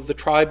Israel, of the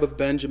tribe of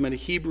Benjamin, a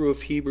Hebrew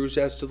of Hebrews,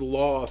 as to the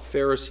law, a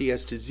Pharisee,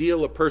 as to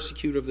zeal, a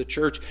persecutor of the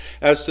church,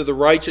 as to the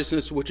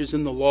righteousness which is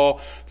in the law,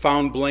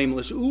 found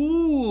blameless.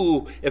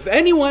 Ooh, if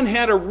anyone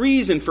had a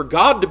reason for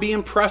God to be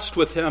impressed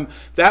with him,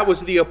 that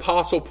was the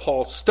Apostle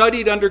Paul,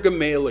 studied under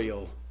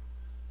Gamaliel,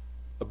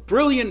 a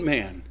brilliant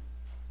man.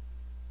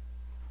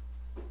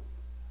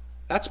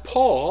 That's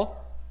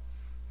Paul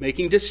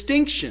making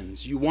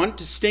distinctions. You want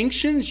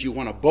distinctions? You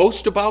want to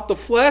boast about the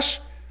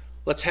flesh?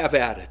 Let's have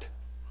at it.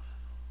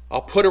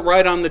 I'll put it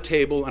right on the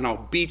table and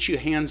I'll beat you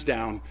hands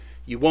down.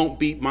 You won't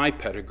beat my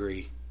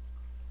pedigree.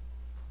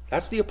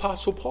 That's the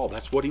Apostle Paul.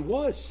 That's what he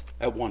was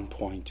at one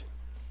point.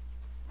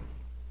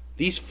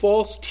 These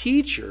false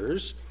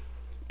teachers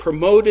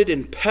promoted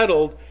and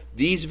peddled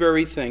these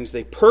very things.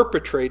 They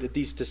perpetrated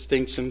these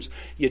distinctions.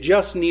 You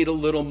just need a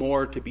little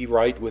more to be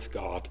right with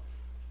God.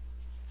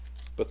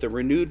 But the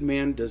renewed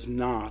man does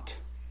not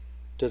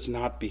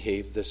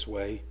behave this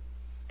way.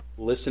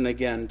 Listen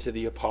again to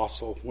the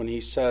apostle when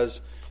he says,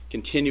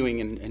 continuing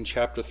in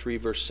chapter 3,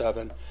 verse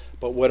 7,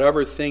 but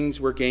whatever things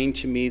were gained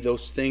to me,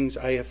 those things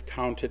I have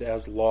counted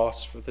as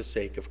loss for the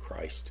sake of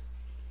Christ.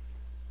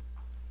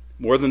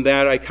 More than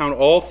that, I count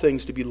all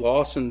things to be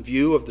loss in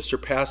view of the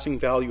surpassing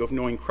value of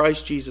knowing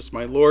Christ Jesus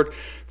my Lord,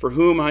 for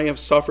whom I have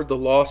suffered the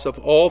loss of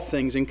all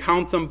things, and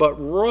count them but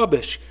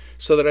rubbish,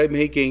 so that I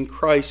may gain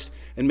Christ,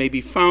 and may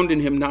be found in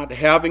him, not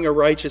having a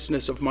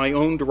righteousness of my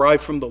own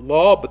derived from the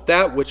law, but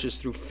that which is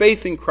through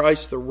faith in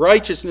Christ, the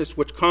righteousness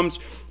which comes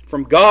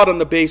from God on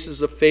the basis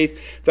of faith,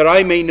 that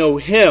I may know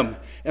him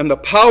and the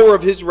power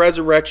of his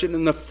resurrection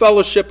and the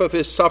fellowship of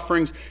his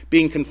sufferings,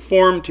 being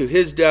conformed to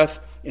his death,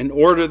 in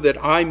order that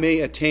I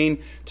may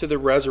attain to the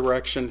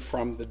resurrection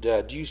from the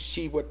dead. Do you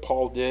see what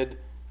Paul did?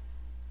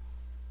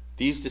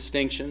 These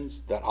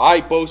distinctions that I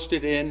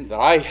boasted in, that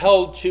I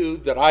held to,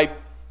 that I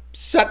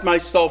set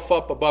myself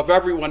up above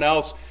everyone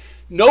else.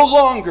 No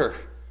longer.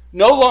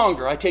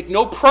 I take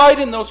no pride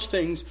in those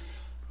things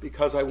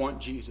because I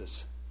want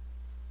Jesus.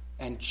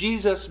 And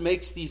Jesus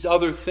makes these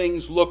other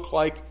things look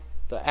like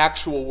the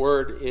actual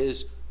word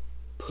is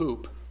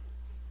poop.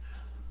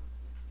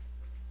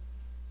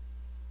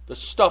 The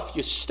stuff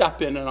you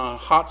step in on a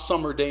hot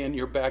summer day in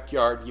your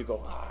backyard, and you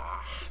go,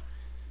 ah.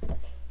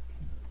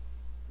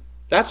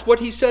 That's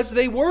what he says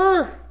they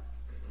were.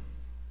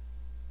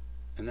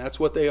 And that's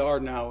what they are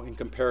now in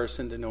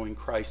comparison to knowing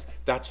Christ.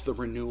 That's the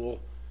renewal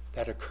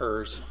that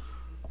occurs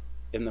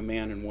in the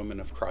man and woman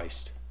of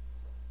Christ.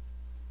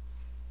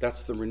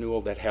 That's the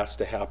renewal that has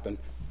to happen.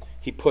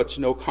 He puts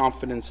no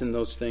confidence in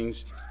those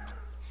things.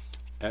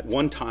 At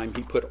one time,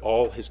 he put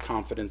all his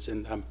confidence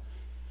in them.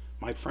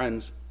 My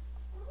friends,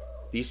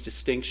 these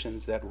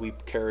distinctions that we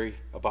carry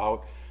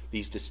about,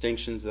 these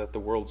distinctions that the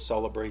world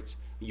celebrates,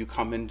 you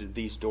come into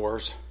these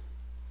doors.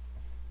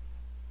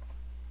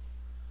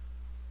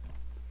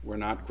 We're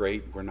not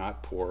great, we're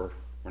not poor,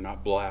 we're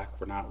not black,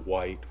 we're not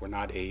white, we're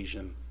not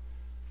Asian.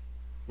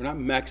 We're not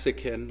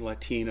Mexican,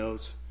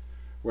 Latinos.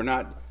 We're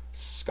not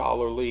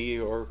scholarly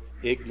or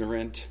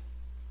ignorant.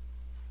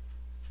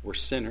 We're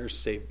sinners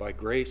saved by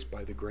grace,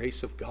 by the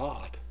grace of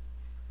God.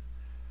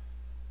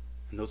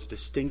 And those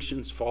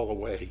distinctions fall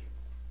away.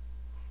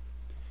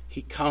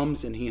 He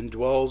comes and he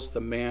indwells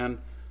the man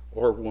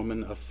or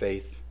woman of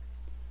faith.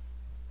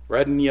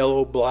 Red and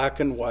yellow,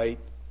 black and white,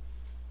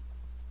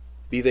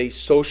 be they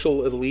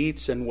social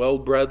elites and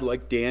well-bred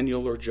like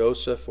Daniel or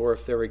Joseph, or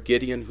if they're a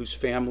Gideon whose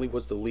family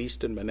was the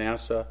least in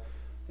Manasseh,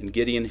 and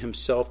Gideon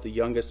himself the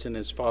youngest in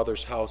his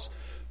father's house,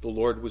 the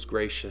Lord was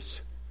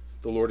gracious.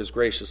 The Lord is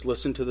gracious.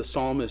 Listen to the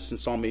psalmist in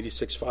Psalm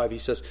 86:5. He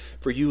says,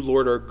 for you,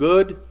 Lord, are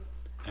good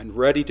and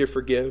ready to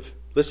forgive.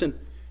 Listen,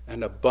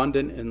 and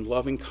abundant in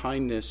loving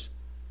kindness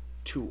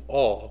to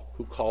all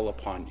who call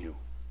upon you.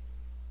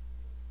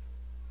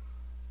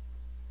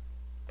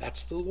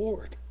 That's the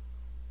Lord.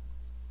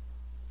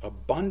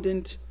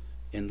 Abundant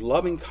in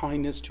loving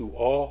kindness to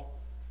all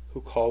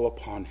who call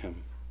upon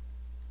him.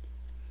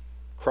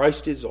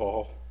 Christ is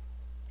all,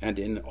 and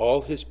in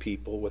all his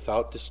people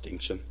without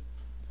distinction.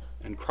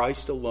 And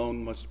Christ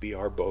alone must be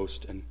our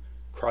boast, and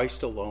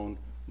Christ alone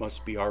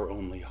must be our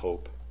only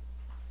hope.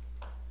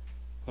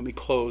 Let me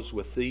close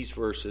with these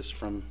verses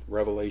from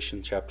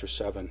Revelation chapter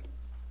 7.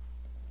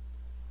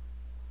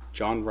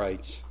 John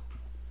writes,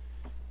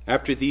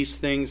 "After these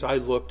things I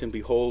looked, and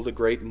behold, a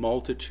great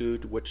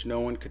multitude which no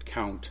one could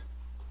count,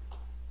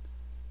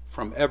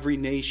 from every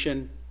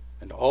nation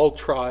and all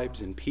tribes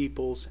and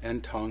peoples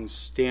and tongues,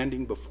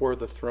 standing before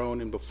the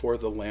throne and before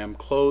the Lamb,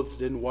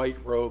 clothed in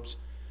white robes,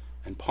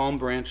 and palm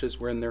branches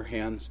were in their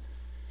hands.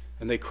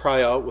 And they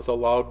cry out with a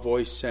loud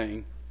voice,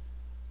 saying,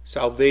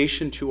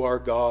 Salvation to our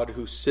God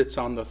who sits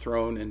on the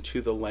throne and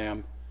to the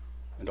Lamb.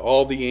 And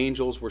all the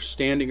angels were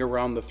standing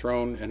around the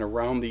throne and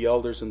around the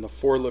elders and the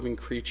four living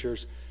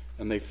creatures,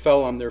 and they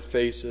fell on their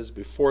faces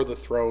before the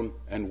throne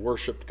and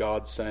worshipped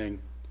God,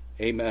 saying,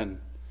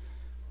 Amen.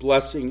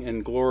 Blessing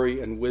and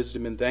glory and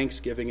wisdom and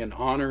thanksgiving and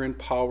honor and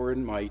power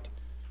and might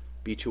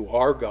be to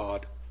our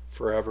God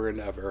forever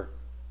and ever.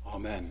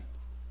 Amen."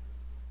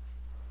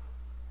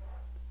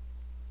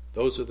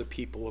 Those are the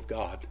people of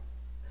God,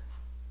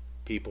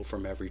 people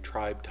from every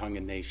tribe, tongue,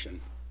 and nation.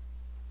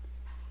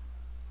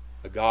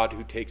 A God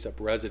who takes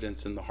up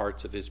residence in the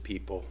hearts of his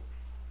people.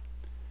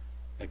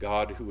 A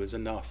God who is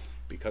enough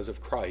because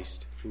of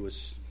Christ, who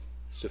is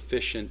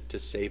sufficient to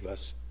save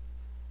us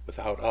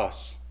without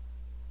us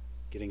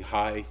getting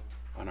high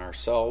on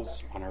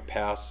ourselves, on our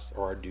past,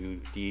 or our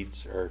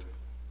deeds or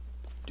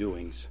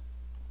doings.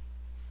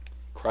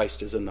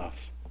 Christ is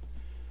enough.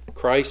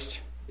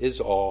 Christ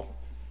is all,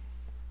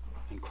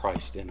 and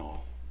Christ in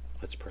all.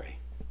 Let's pray.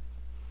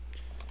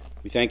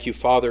 We thank you,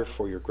 Father,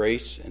 for your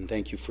grace, and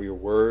thank you for your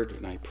word,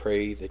 and I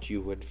pray that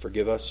you would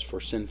forgive us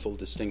for sinful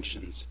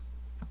distinctions.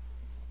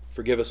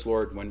 Forgive us,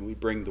 Lord, when we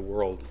bring the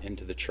world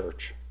into the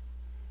church.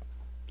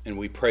 And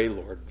we pray,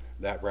 Lord,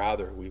 that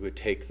rather we would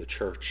take the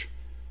church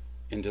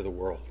into the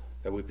world,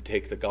 that we would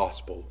take the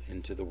gospel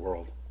into the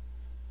world.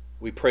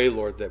 We pray,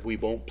 Lord, that we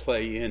won't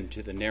play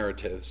into the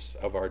narratives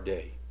of our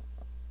day,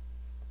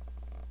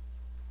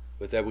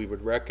 but that we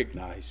would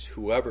recognize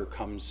whoever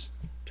comes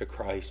to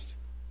Christ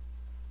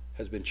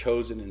has been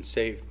chosen and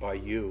saved by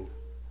you,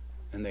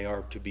 and they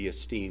are to be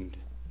esteemed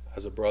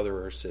as a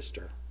brother or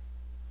sister.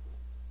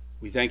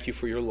 We thank you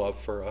for your love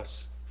for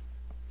us.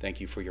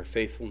 Thank you for your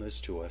faithfulness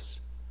to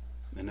us.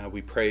 And now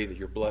we pray that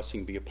your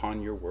blessing be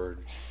upon your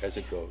word as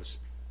it goes.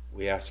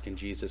 We ask in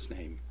Jesus'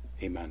 name,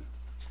 amen.